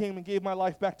finally came and gave my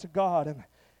life back to God, and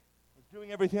was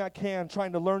doing everything I can,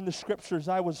 trying to learn the Scriptures.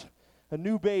 I was a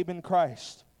new babe in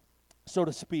Christ, so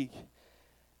to speak.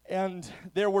 And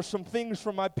there were some things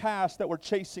from my past that were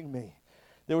chasing me.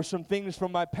 There were some things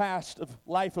from my past of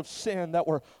life of sin that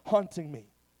were haunting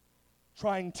me,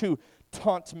 trying to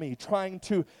taunt me, trying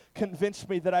to convince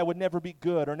me that I would never be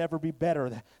good or never be better.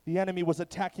 The enemy was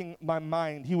attacking my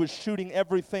mind. He was shooting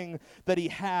everything that he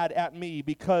had at me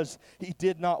because he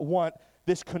did not want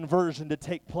this conversion to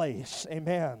take place.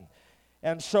 Amen.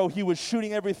 And so he was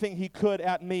shooting everything he could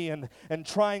at me and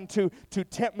trying to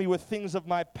tempt me with things of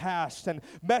my past and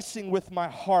messing with my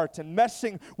heart and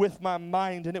messing with my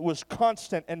mind. And it was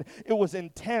constant and it was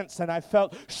intense. And I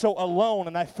felt so alone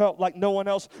and I felt like no one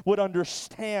else would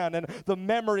understand. And the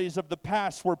memories of the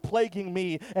past were plaguing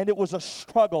me. And it was a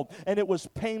struggle and it was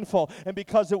painful. And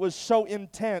because it was so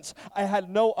intense, I had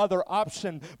no other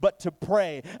option but to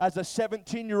pray. As a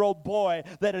 17-year-old boy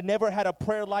that had never had a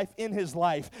prayer life in his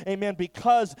life, amen,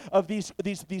 because of these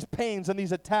pains and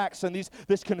these attacks and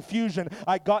this confusion,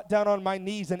 I got down on my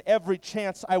knees, and every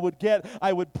chance I would get,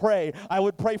 I would pray. I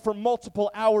would pray for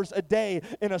multiple hours a day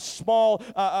in a small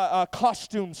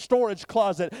costume storage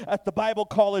closet at the Bible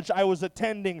college I was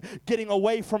attending, getting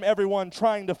away from everyone,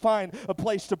 trying to find a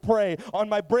place to pray. On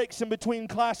my breaks in between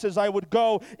classes, I would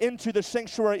go into the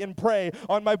sanctuary and pray.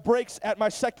 On my breaks at my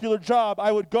secular job,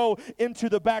 I would go into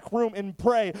the back room and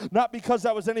pray, not because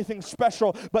that was anything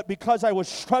special, but because I was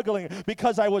struggling,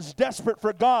 because I was desperate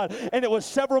for God. And it was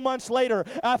several months later,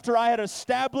 after I had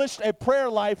established a prayer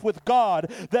life with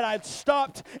God, that I'd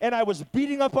stopped and I was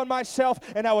beating up on myself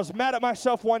and I was mad at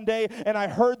myself one day, and I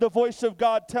heard the voice of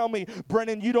God tell me,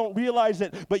 Brennan, you don't realize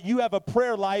it, but you have a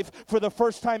prayer life for the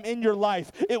first time in your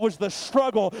life. It was the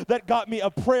struggle that got me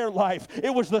a prayer life.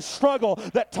 It was the struggle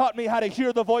that taught me how to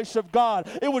hear the voice of God.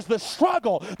 It was the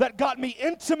struggle that got me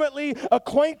intimately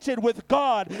acquainted with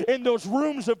God in those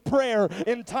rooms of prayer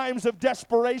in times of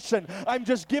desperation. I'm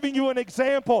just giving you an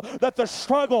example that the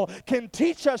struggle can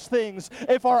teach us things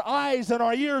if our eyes and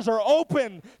our ears are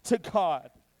open to God.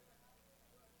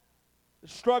 The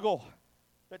struggle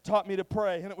that taught me to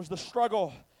pray, and it was the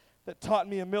struggle that taught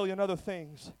me a million other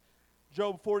things.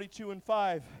 Job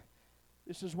 42:5.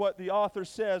 This is what the author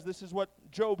says. This is what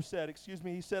Job said.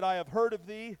 He said, I have heard of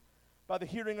thee by the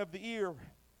hearing of the ear,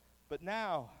 but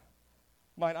now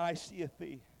mine eye seeth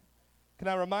thee. Can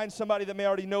I remind somebody that may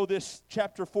already know this?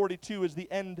 Chapter 42 is the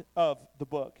end of the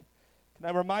book. Can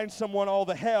I remind someone all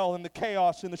the hell and the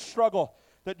chaos and the struggle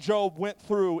that Job went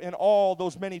through in all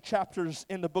those many chapters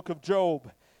in the book of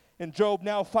Job? And Job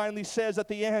now finally says at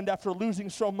the end, after losing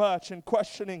so much and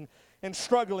questioning and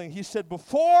struggling, he said,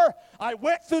 before I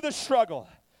went through the struggle,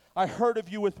 I heard of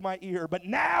you with my ear. But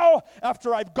now,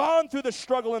 after I've gone through the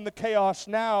struggle and the chaos,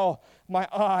 now my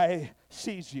eye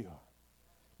sees you.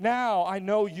 Now I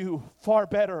know you far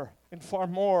better and far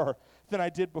more than I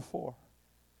did before.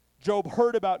 Job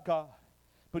heard about God,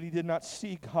 but he did not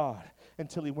see God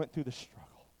until he went through the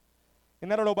struggle.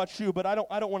 And I don't know about you, but I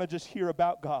don't want to just hear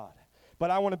about God. But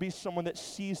I want to be someone that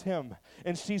sees Him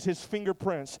and sees His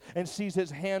fingerprints and sees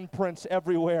His handprints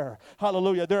everywhere.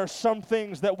 Hallelujah. There are some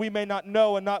things that we may not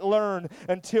know and not learn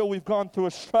until we've gone through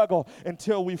a struggle,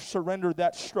 until we've surrendered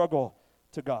that struggle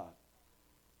to God.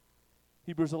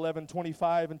 Hebrews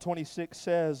 11:25 and 26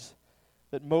 says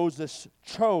that Moses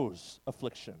chose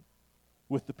affliction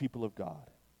with the people of God,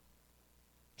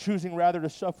 choosing rather to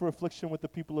suffer affliction with the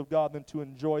people of God than to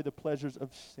enjoy the pleasures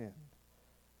of sin.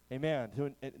 Amen.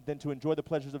 Than to enjoy the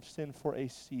pleasures of sin for a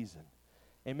season.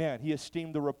 Amen. He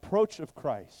esteemed the reproach of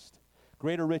Christ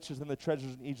greater riches than the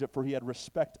treasures in Egypt, for he had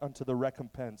respect unto the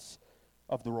recompense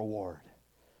of the reward.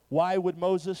 Why would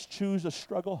Moses choose a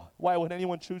struggle? Why would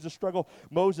anyone choose a struggle?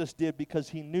 Moses did because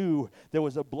he knew there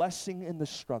was a blessing in the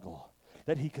struggle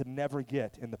that he could never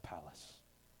get in the palace.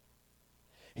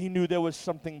 He knew there was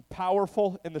something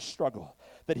powerful in the struggle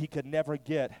that he could never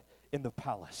get in the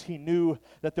palace. He knew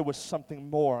that there was something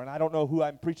more. And I don't know who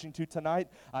I'm preaching to tonight.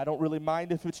 I don't really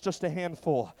mind if it's just a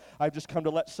handful. I've just come to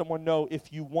let someone know,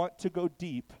 if you want to go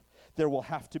deep, there will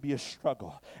have to be a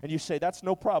struggle. And you say, that's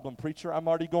no problem, preacher. I'm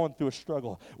already going through a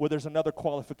struggle. Well, there's another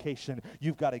qualification.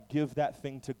 You've got to give that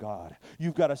thing to God.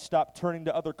 You've got to stop turning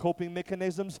to other coping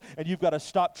mechanisms, and you've got to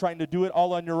stop trying to do it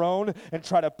all on your own and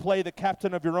try to play the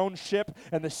captain of your own ship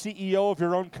and the CEO of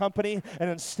your own company. And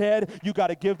instead, you got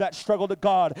to give that struggle to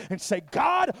God and say,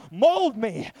 God, mold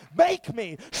me, make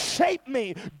me, shape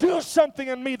me, do something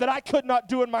in me that I could not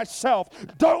do in myself.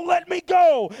 Don't let me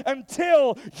go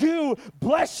until you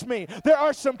bless me. There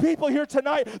are some people here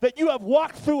tonight that you have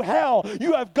walked through hell.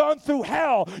 You have gone through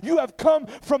hell. You have come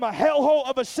from a hellhole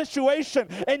of a situation,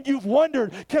 and you've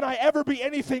wondered, can I ever be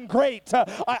anything great?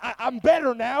 I'm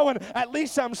better now, and at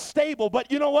least I'm stable.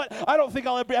 But you know what? I don't think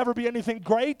I'll ever be anything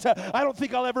great. I don't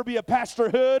think I'll ever be a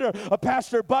Pastor Hood or a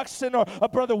Pastor Buxton or a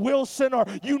Brother Wilson or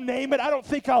you name it. I don't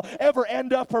think I'll ever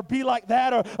end up or be like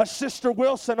that, or a Sister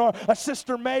Wilson or a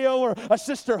Sister Mayo or a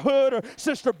Sister Hood or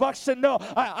Sister Buxton. No,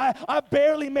 I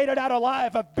barely made it out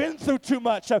alive. I've been through too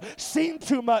much. I've seen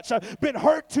too much. I've been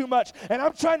hurt too much. And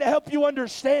I'm trying to help you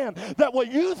understand that what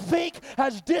you think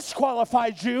has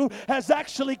disqualified you has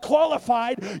actually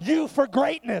qualified you for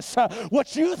greatness.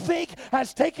 What you think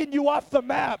has taken you off the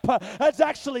map has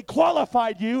actually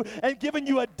qualified you and given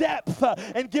you a depth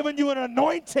and given you an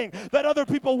anointing that other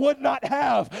people would not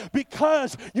have,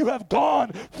 because you have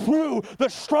gone through the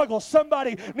struggle.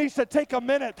 Somebody needs to take a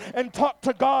minute and talk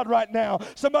to God right now.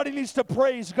 Somebody needs to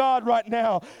praise God right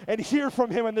now and hear from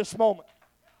Him in this moment.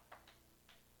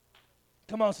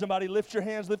 Come on, somebody, lift your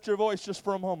hands, lift your voice just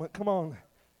for a moment. Come on.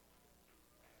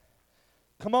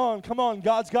 Come on, come on.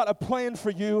 God's got a plan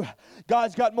for you.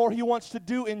 God's got more He wants to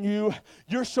do in you.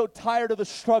 You're so tired of the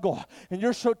struggle, and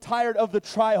you're so tired of the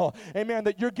trial, amen,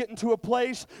 that you're getting to a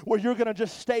place where you're going to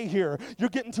just stay here. You're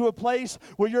getting to a place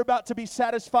where you're about to be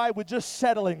satisfied with just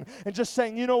settling and just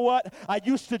saying, you know what? I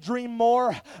used to dream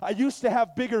more. I used to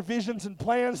have bigger visions and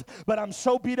plans, but I'm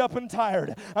so beat up and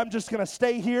tired. I'm just going to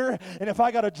stay here, and if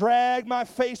I got to drag my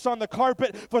face on the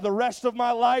carpet for the rest of my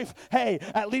life, hey,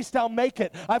 at least I'll make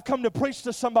it. I've come to preach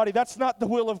to somebody. That's not the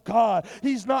will of God.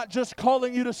 He's not just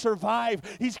calling you to survive.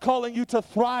 He's calling you to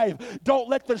thrive. Don't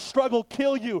let the struggle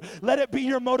kill you. Let it be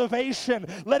your motivation.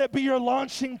 Let it be your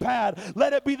launching pad.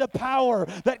 Let it be the power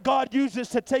that God uses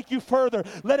to take you further.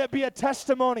 Let it be a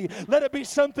testimony. Let it be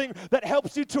something that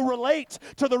helps you to relate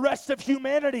to the rest of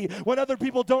humanity when other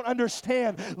people don't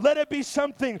understand. Let it be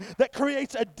something that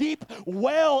creates a deep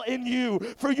well in you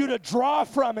for you to draw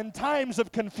from in times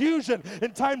of confusion,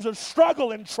 in times of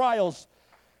struggle and trials.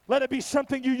 Let it be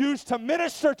something you use to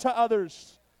minister to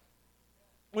others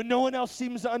when no one else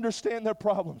seems to understand their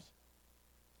problems.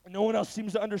 When no one else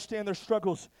seems to understand their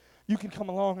struggles. You can come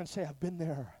along and say, I've been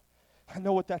there. I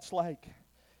know what that's like.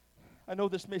 I know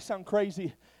this may sound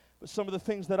crazy, but some of the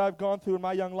things that I've gone through in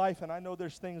my young life, and I know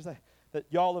there's things that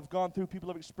y'all have gone through, people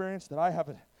have experienced, that I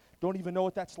don't even know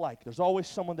what that's like. There's always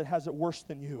someone that has it worse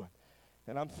than you.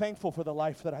 And I'm thankful for the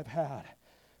life that I've had.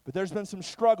 But there's been some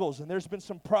struggles, and there's been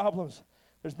some problems.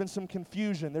 There's been some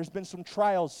confusion. There's been some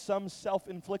trials, some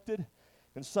self-inflicted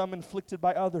and some inflicted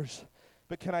by others.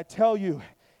 But can I tell you,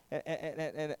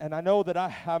 and I know that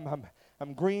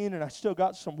I'm green and I still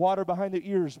got some water behind the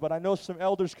ears, but I know some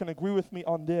elders can agree with me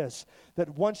on this, that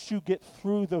once you get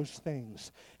through those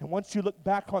things and once you look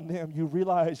back on them, you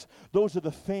realize those are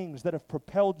the things that have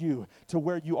propelled you to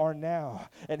where you are now.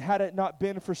 And had it not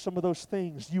been for some of those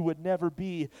things, you would never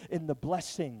be in the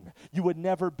blessing. You would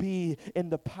never be in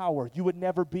the power. You would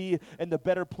never be in the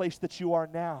better place that you are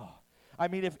now. I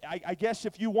mean, I guess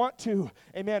if you want to,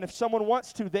 amen, if someone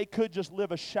wants to, they could just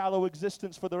live a shallow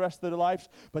existence for the rest of their lives,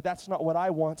 but that's not what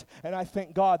I want. And I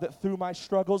thank God that through my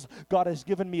struggles, God has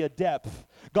given me a depth.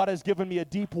 God has given me a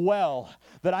deep well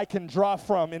that I can draw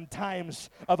from in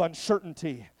times of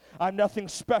uncertainty. I'm nothing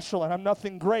special and I'm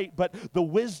nothing great, but the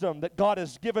wisdom that God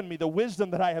has given me, the wisdom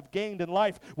that I have gained in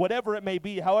life, whatever it may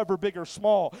be, however big or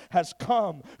small, has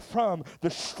come from the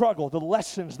struggle, the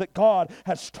lessons that God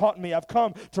has taught me. I've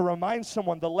come to remind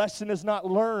someone the lesson is not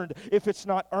learned if it's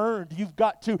not earned. You've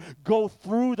got to go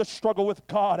through the struggle with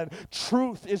God, and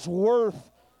truth is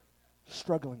worth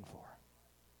struggling for.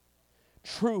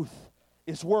 Truth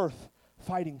is worth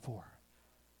fighting for.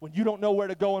 When you don't know where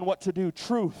to go and what to do,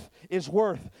 truth is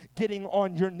worth getting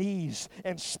on your knees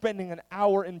and spending an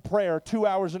hour in prayer, 2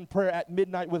 hours in prayer at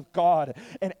midnight with God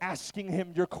and asking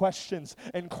Him your questions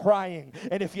and crying.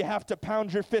 And if you have to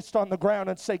pound your fist on the ground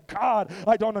and say, God,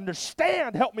 I don't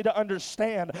understand, help me to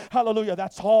understand. Hallelujah,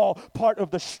 that's all part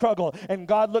of the struggle. And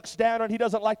God looks down and He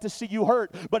doesn't like to see you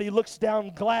hurt, but He looks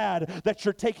down glad that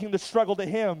you're taking the struggle to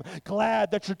Him, glad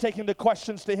that you're taking the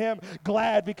questions to Him,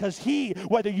 glad because He,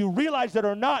 whether you realize it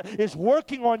or not, is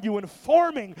working on you and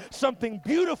forming something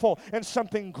beautiful and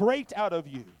something great out of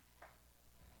you.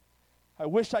 I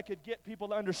wish I could get people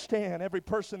to understand, every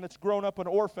person that's grown up an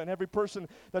orphan, every person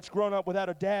that's grown up without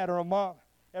a dad or a mom,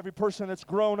 every person that's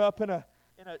grown up in a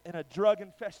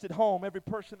drug-infested home, every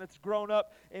person that's grown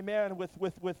up, amen,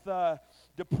 with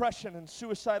depression and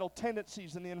suicidal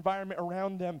tendencies in the environment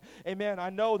around them, amen. I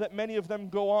know that many of them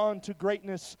go on to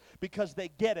greatness because they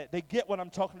get it. They get what I'm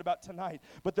talking about tonight.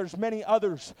 But there's many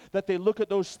others that they look at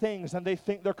those things and they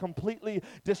think they're completely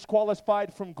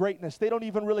disqualified from greatness. They don't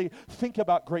even really think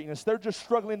about greatness. They're just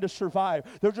struggling to survive.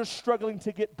 They're just struggling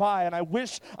to get by. And I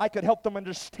wish I could help them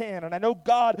understand. And I know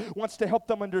God wants to help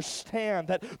them understand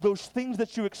that those things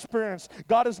that you experience,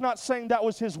 God is not saying that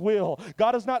was His will.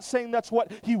 God is not saying that's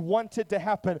what He wanted to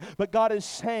happen. But God is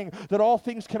saying that all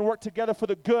things can work together for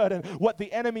the good, and what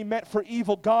the enemy meant for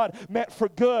evil, God meant for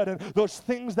good. And those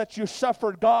things that you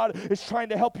suffered, God is trying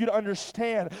to help you to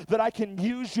understand that I can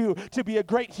use you to be a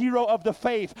great hero of the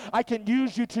faith. I can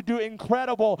use you to do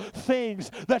incredible things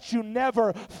that you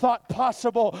never thought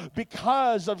possible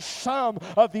because of some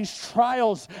of these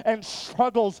trials and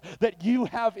struggles that you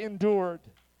have endured.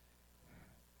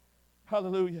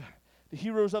 Hallelujah. The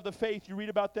heroes of the faith, you read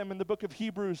about them in the book of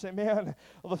Hebrews, amen.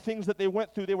 All the things that they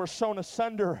went through, they were sewn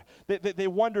asunder. They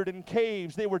wandered in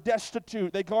caves. They were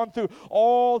destitute. They'd gone through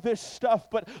all this stuff,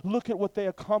 but look at what they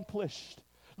accomplished.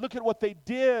 Look at what they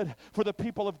did for the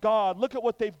people of God. Look at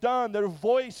what they've done. Their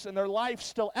voice and their life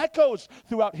still echoes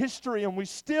throughout history, and we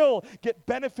still get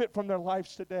benefit from their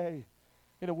lives today.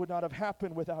 And it would not have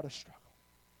happened without a struggle.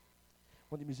 I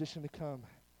want the musician to come.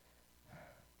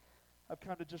 I've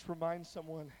come to just remind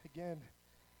someone, again,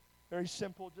 very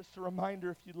simple, just a reminder,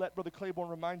 if you'd let Brother Claiborne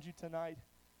remind you tonight,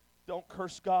 don't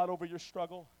curse God over your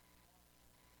struggle.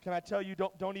 Can I tell you,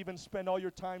 don't even spend all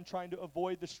your time trying to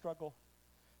avoid the struggle.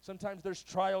 Sometimes there's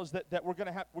trials that we're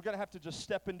gonna have to just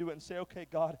step into it and say, okay,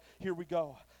 God, here we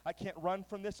go. I can't run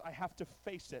from this. I have to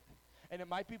face it. And it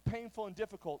might be painful and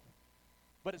difficult,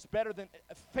 but it's better than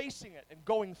facing it and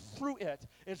going through it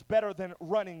is better than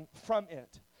running from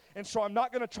it. And so I'm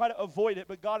not going to try to avoid it,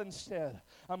 but God, instead,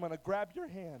 I'm going to grab your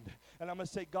hand and I'm going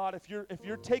to say, God, if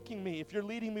you're taking me, if you're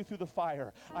leading me through the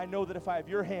fire, I know that if I have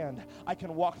your hand, I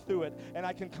can walk through it and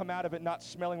I can come out of it not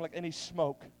smelling like any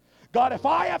smoke. God, if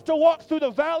I have to walk through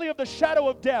the valley of the shadow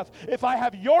of death, if I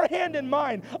have your hand in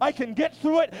mine, I can get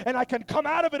through it and I can come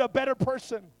out of it a better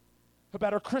person, a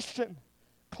better Christian,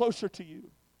 closer to you.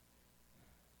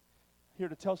 Here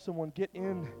to tell someone, get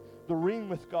in the ring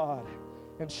with God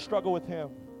and struggle with Him.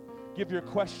 Give your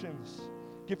questions,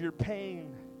 give your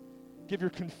pain, give your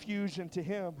confusion to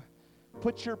Him.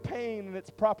 Put your pain in its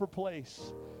proper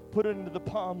place. Put it into the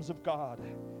palms of God.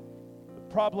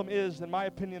 The problem is, in my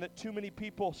opinion, that too many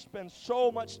people spend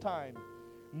so much time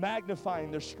magnifying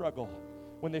their struggle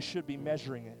when they should be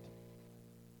measuring it.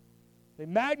 They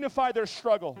magnify their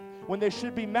struggle when they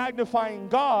should be magnifying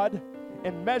God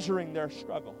and measuring their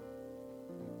struggle.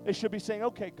 They should be saying,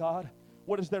 okay, God,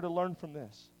 what is there to learn from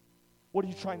this? What are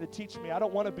you trying to teach me? I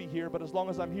don't want to be here, but as long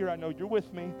as I'm here, I know you're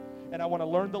with me, and I want to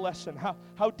learn the lesson.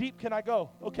 How deep can I go?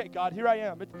 Okay, God, here I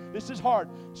am. This is hard.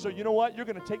 So you know what? You're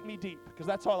going to take me deep, because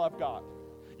that's all I've got.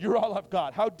 You're all I've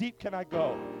got. How deep can I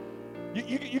go?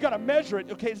 You got to measure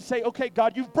it, okay, and say, okay,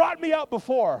 God, you've brought me out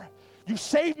before. You've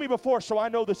saved me before, so I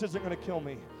know this isn't going to kill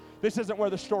me. This isn't where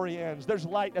the story ends. There's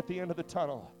light at the end of the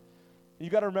tunnel. You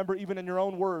got to remember, even in your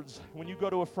own words, when you go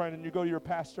to a friend and you go to your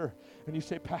pastor and you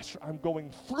say, Pastor, I'm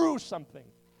going through something.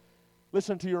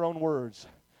 Listen to your own words.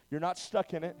 You're not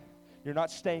stuck in it. You're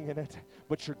not staying in it,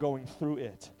 but you're going through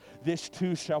it. This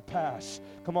too shall pass.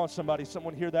 Come on, somebody.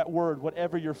 Someone hear that word.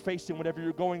 Whatever you're facing, whatever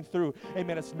you're going through,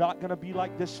 amen, it's not going to be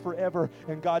like this forever.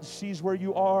 And God sees where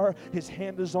you are. His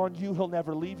hand is on you. He'll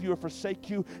never leave you or forsake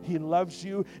you. He loves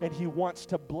you, and He wants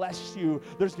to bless you.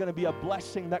 There's going to be a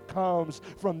blessing that comes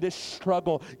from this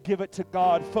struggle. Give it to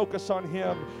God. Focus on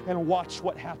Him and watch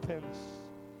what happens.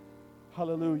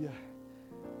 Hallelujah.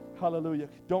 Hallelujah.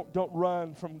 Don't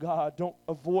run from God. Don't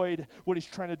avoid what He's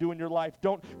trying to do in your life.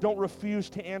 Don't refuse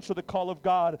to answer the call of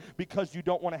God because you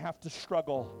don't want to have to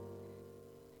struggle.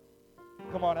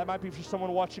 Come on, that might be for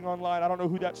someone watching online. I don't know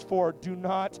who that's for. Do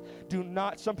not.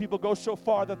 Some people go so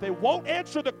far that they won't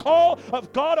answer the call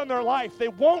of God on their life. They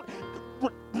won't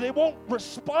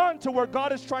respond to where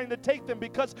God is trying to take them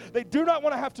because they do not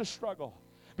want to have to struggle.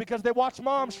 Because they watch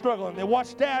mom struggle and they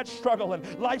watch dad struggle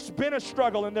and life's been a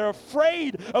struggle and they're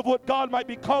afraid of what God might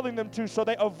be calling them to, so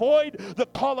they avoid the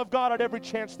call of God at every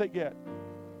chance they get.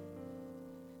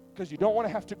 Because you don't want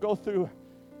to have to go through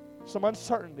some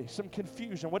uncertainty, some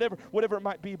confusion, whatever it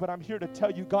might be. But I'm here to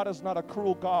tell you, God is not a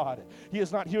cruel God. He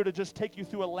is not here to just take you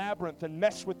through a labyrinth and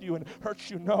mess with you and hurt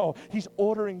you. No, He's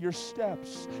ordering your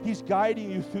steps. He's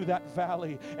guiding you through that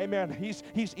valley. Amen.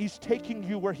 He's taking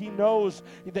you where He knows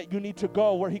that you need to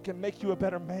go, where He can make you a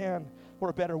better man or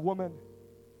a better woman.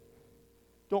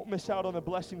 Don't miss out on the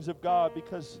blessings of God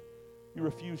because you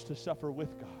refuse to suffer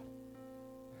with God.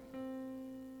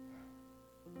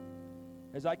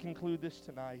 As I conclude this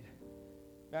tonight,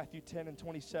 Matthew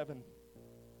 10:27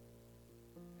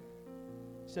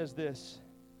 says this.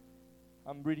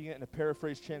 I'm reading it in a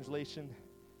paraphrase translation.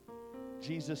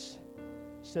 Jesus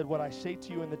said, "What I say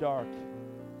to you in the dark,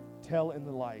 tell in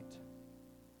the light.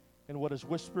 And what is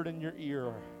whispered in your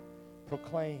ear,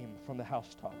 proclaim from the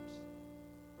housetops."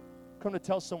 Come to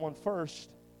tell someone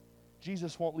first,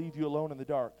 Jesus won't leave you alone in the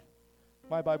dark.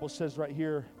 My Bible says right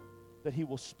here that He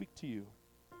will speak to you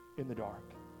in the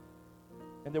dark.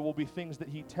 And there will be things that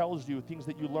He tells you, things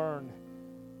that you learn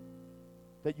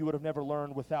that you would have never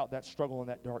learned without that struggle and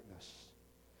that darkness.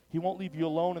 He won't leave you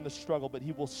alone in the struggle, but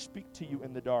He will speak to you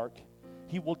in the dark.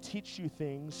 He will teach you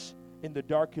things in the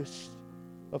darkest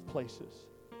of places.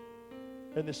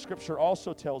 And the scripture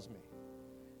also tells me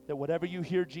that whatever you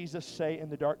hear Jesus say in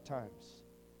the dark times,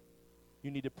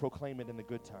 you need to proclaim it in the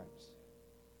good times.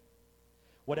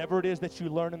 Whatever it is that you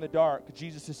learn in the dark,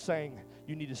 Jesus is saying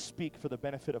you need to speak for the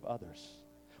benefit of others.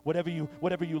 Whatever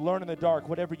you learn in the dark,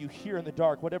 whatever you hear in the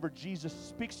dark, whatever Jesus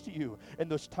speaks to you in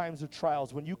those times of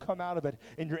trials, when you come out of it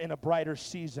and you're in a brighter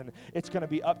season, it's going to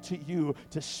be up to you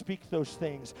to speak those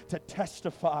things, to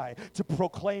testify, to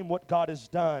proclaim what God has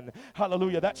done.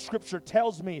 Hallelujah. That scripture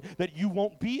tells me that you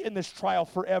won't be in this trial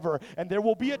forever, and there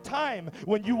will be a time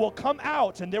when you will come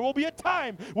out, and there will be a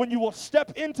time when you will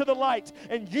step into the light,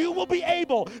 and you will be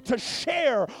able to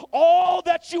share all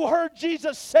that you heard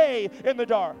Jesus say in the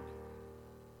dark.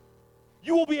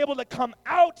 You will be able to come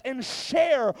out and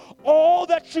share all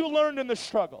that you learned in the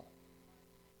struggle.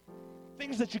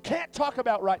 Things that you can't talk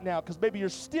about right now because maybe you're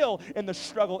still in the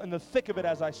struggle, in the thick of it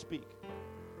as I speak.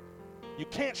 You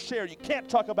can't share, you can't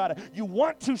talk about it. You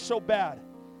want to so bad.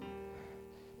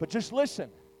 But just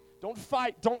listen. Don't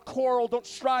fight, don't quarrel, don't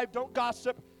strive, don't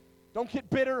gossip, don't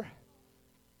get bitter.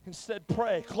 Instead,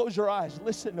 pray, close your eyes,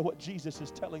 listen to what Jesus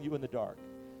is telling you in the dark.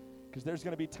 Because there's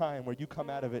going to be time where you come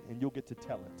out of it and you'll get to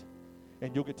tell it.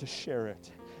 And you'll get to share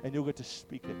it, and you'll get to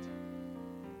speak it.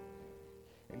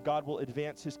 And God will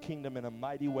advance His kingdom in a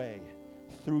mighty way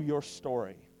through your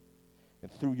story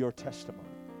and through your testimony.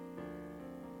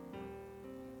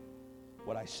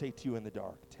 What I say to you in the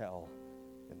dark, tell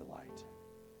in the light.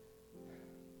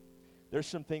 There's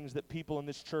some things that people in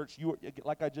this church,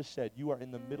 like I just said, you are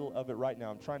in the middle of it right now.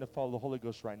 I'm trying to follow the Holy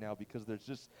Ghost right now because there's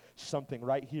just something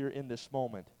right here in this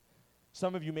moment.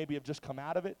 Some of you maybe have just come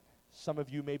out of it. Some of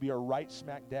you maybe are right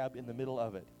smack dab in the middle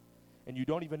of it, and you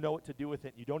don't even know what to do with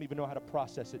it. You don't even know how to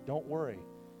process it. Don't worry.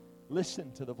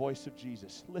 Listen to the voice of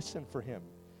Jesus. Listen for Him.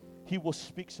 He will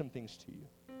speak some things to you.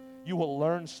 You will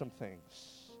learn some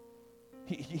things.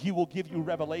 He will give you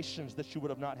revelations that you would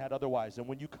have not had otherwise, and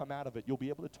when you come out of it, you'll be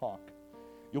able to talk.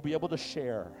 You'll be able to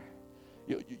share.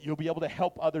 You'll be able to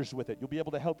help others with it. You'll be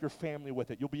able to help your family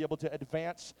with it. You'll be able to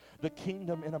advance the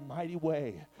kingdom in a mighty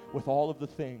way with all of the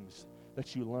things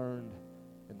that you learned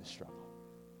in the struggle.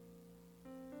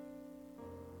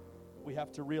 We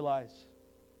have to realize,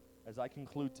 as I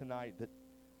conclude tonight, that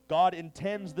God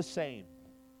intends the same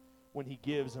when He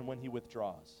gives and when He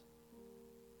withdraws.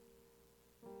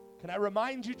 Can I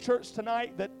remind you, church,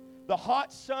 tonight that the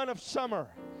hot sun of summer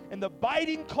and the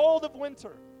biting cold of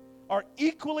winter are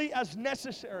equally as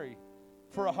necessary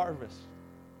for a harvest?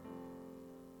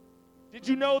 Did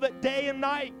you know that day and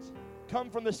night come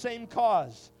from the same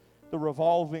cause? The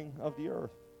revolving of the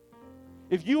earth.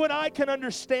 If you and I can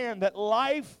understand that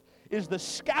life is the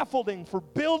scaffolding for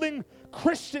building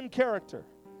Christian character,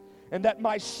 and that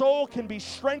my soul can be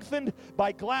strengthened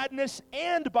by gladness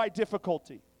and by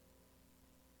difficulty,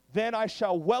 then I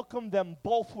shall welcome them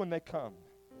both when they come,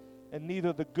 and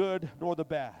neither the good nor the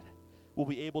bad will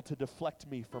be able to deflect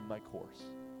me from my course.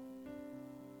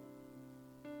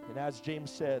 And as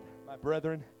James said, my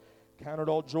brethren, count it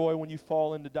all joy when you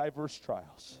fall into diverse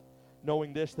trials,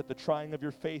 knowing this, that the trying of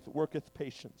your faith worketh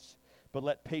patience. But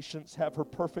let patience have her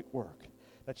perfect work,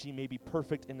 that she may be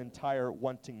perfect and entire,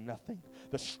 wanting nothing.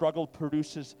 The struggle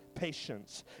produces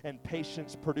patience, and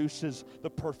patience produces the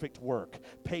perfect work.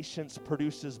 Patience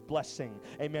produces blessing.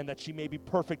 Amen. That she may be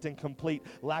perfect and complete,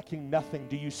 lacking nothing.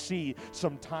 Do you see?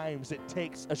 Sometimes it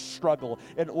takes a struggle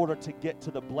in order to get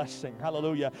to the blessing.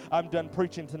 Hallelujah. I'm done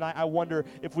preaching tonight. I wonder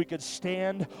if we could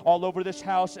stand all over this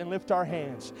house and lift our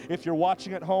hands. If you're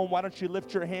watching at home, why don't you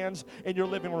lift your hands in your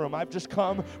living room? I've just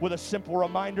come with a simple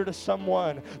reminder to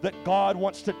someone that God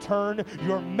wants to turn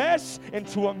your mess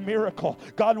into a miracle.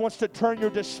 God wants to turn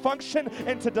your dysfunction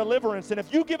into deliverance. And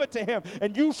if you give it to Him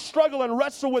and you struggle and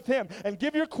wrestle with Him and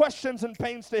give your questions and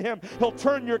pains to Him, He'll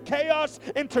turn your chaos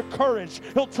into courage.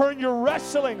 He'll turn your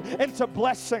wrestling into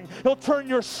blessing. He'll turn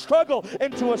your struggle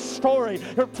into a story.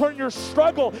 He'll turn your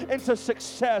struggle into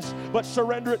success. But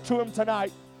surrender it to Him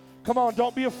tonight. Come on,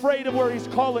 don't be afraid of where He's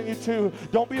calling you to.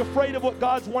 Don't be afraid of what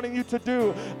God's wanting you to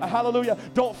do. Hallelujah.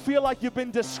 Don't feel like you've been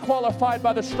disqualified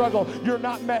by the struggle. You're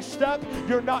not messed up.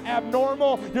 You're not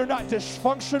abnormal. You're not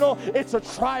dysfunctional. It's a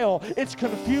trial. It's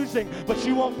confusing, but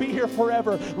you won't be here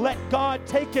forever. Let God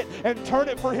take it and turn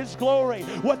it for His glory.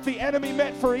 What the enemy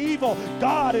meant for evil,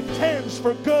 God intends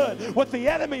for good. What the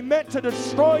enemy meant to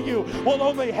destroy you will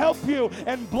only help you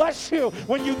and bless you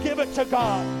when you give it to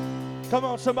God. Come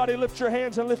on, somebody lift your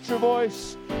hands and lift your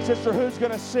voice. Sister, who's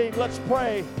going to sing? Let's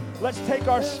pray. Let's take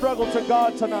our struggle to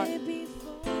God tonight.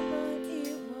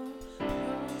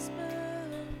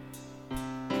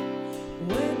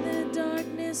 When the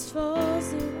darkness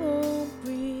falls, it won't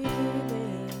prevail.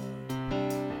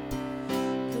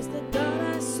 'Cause the God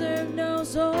I serve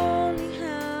knows only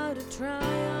how to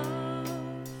triumph.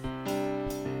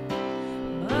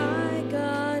 My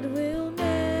God will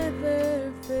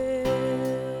never fail.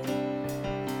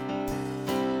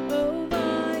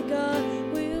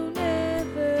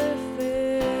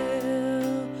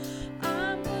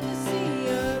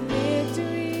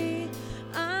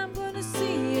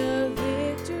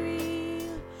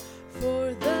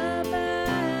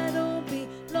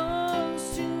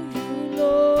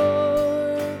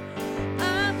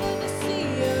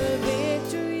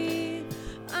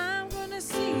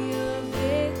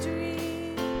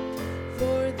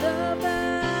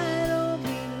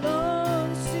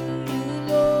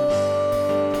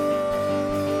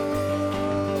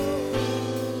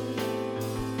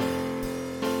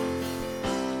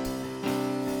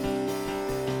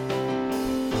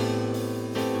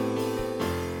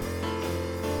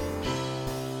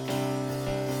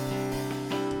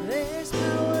 There's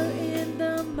power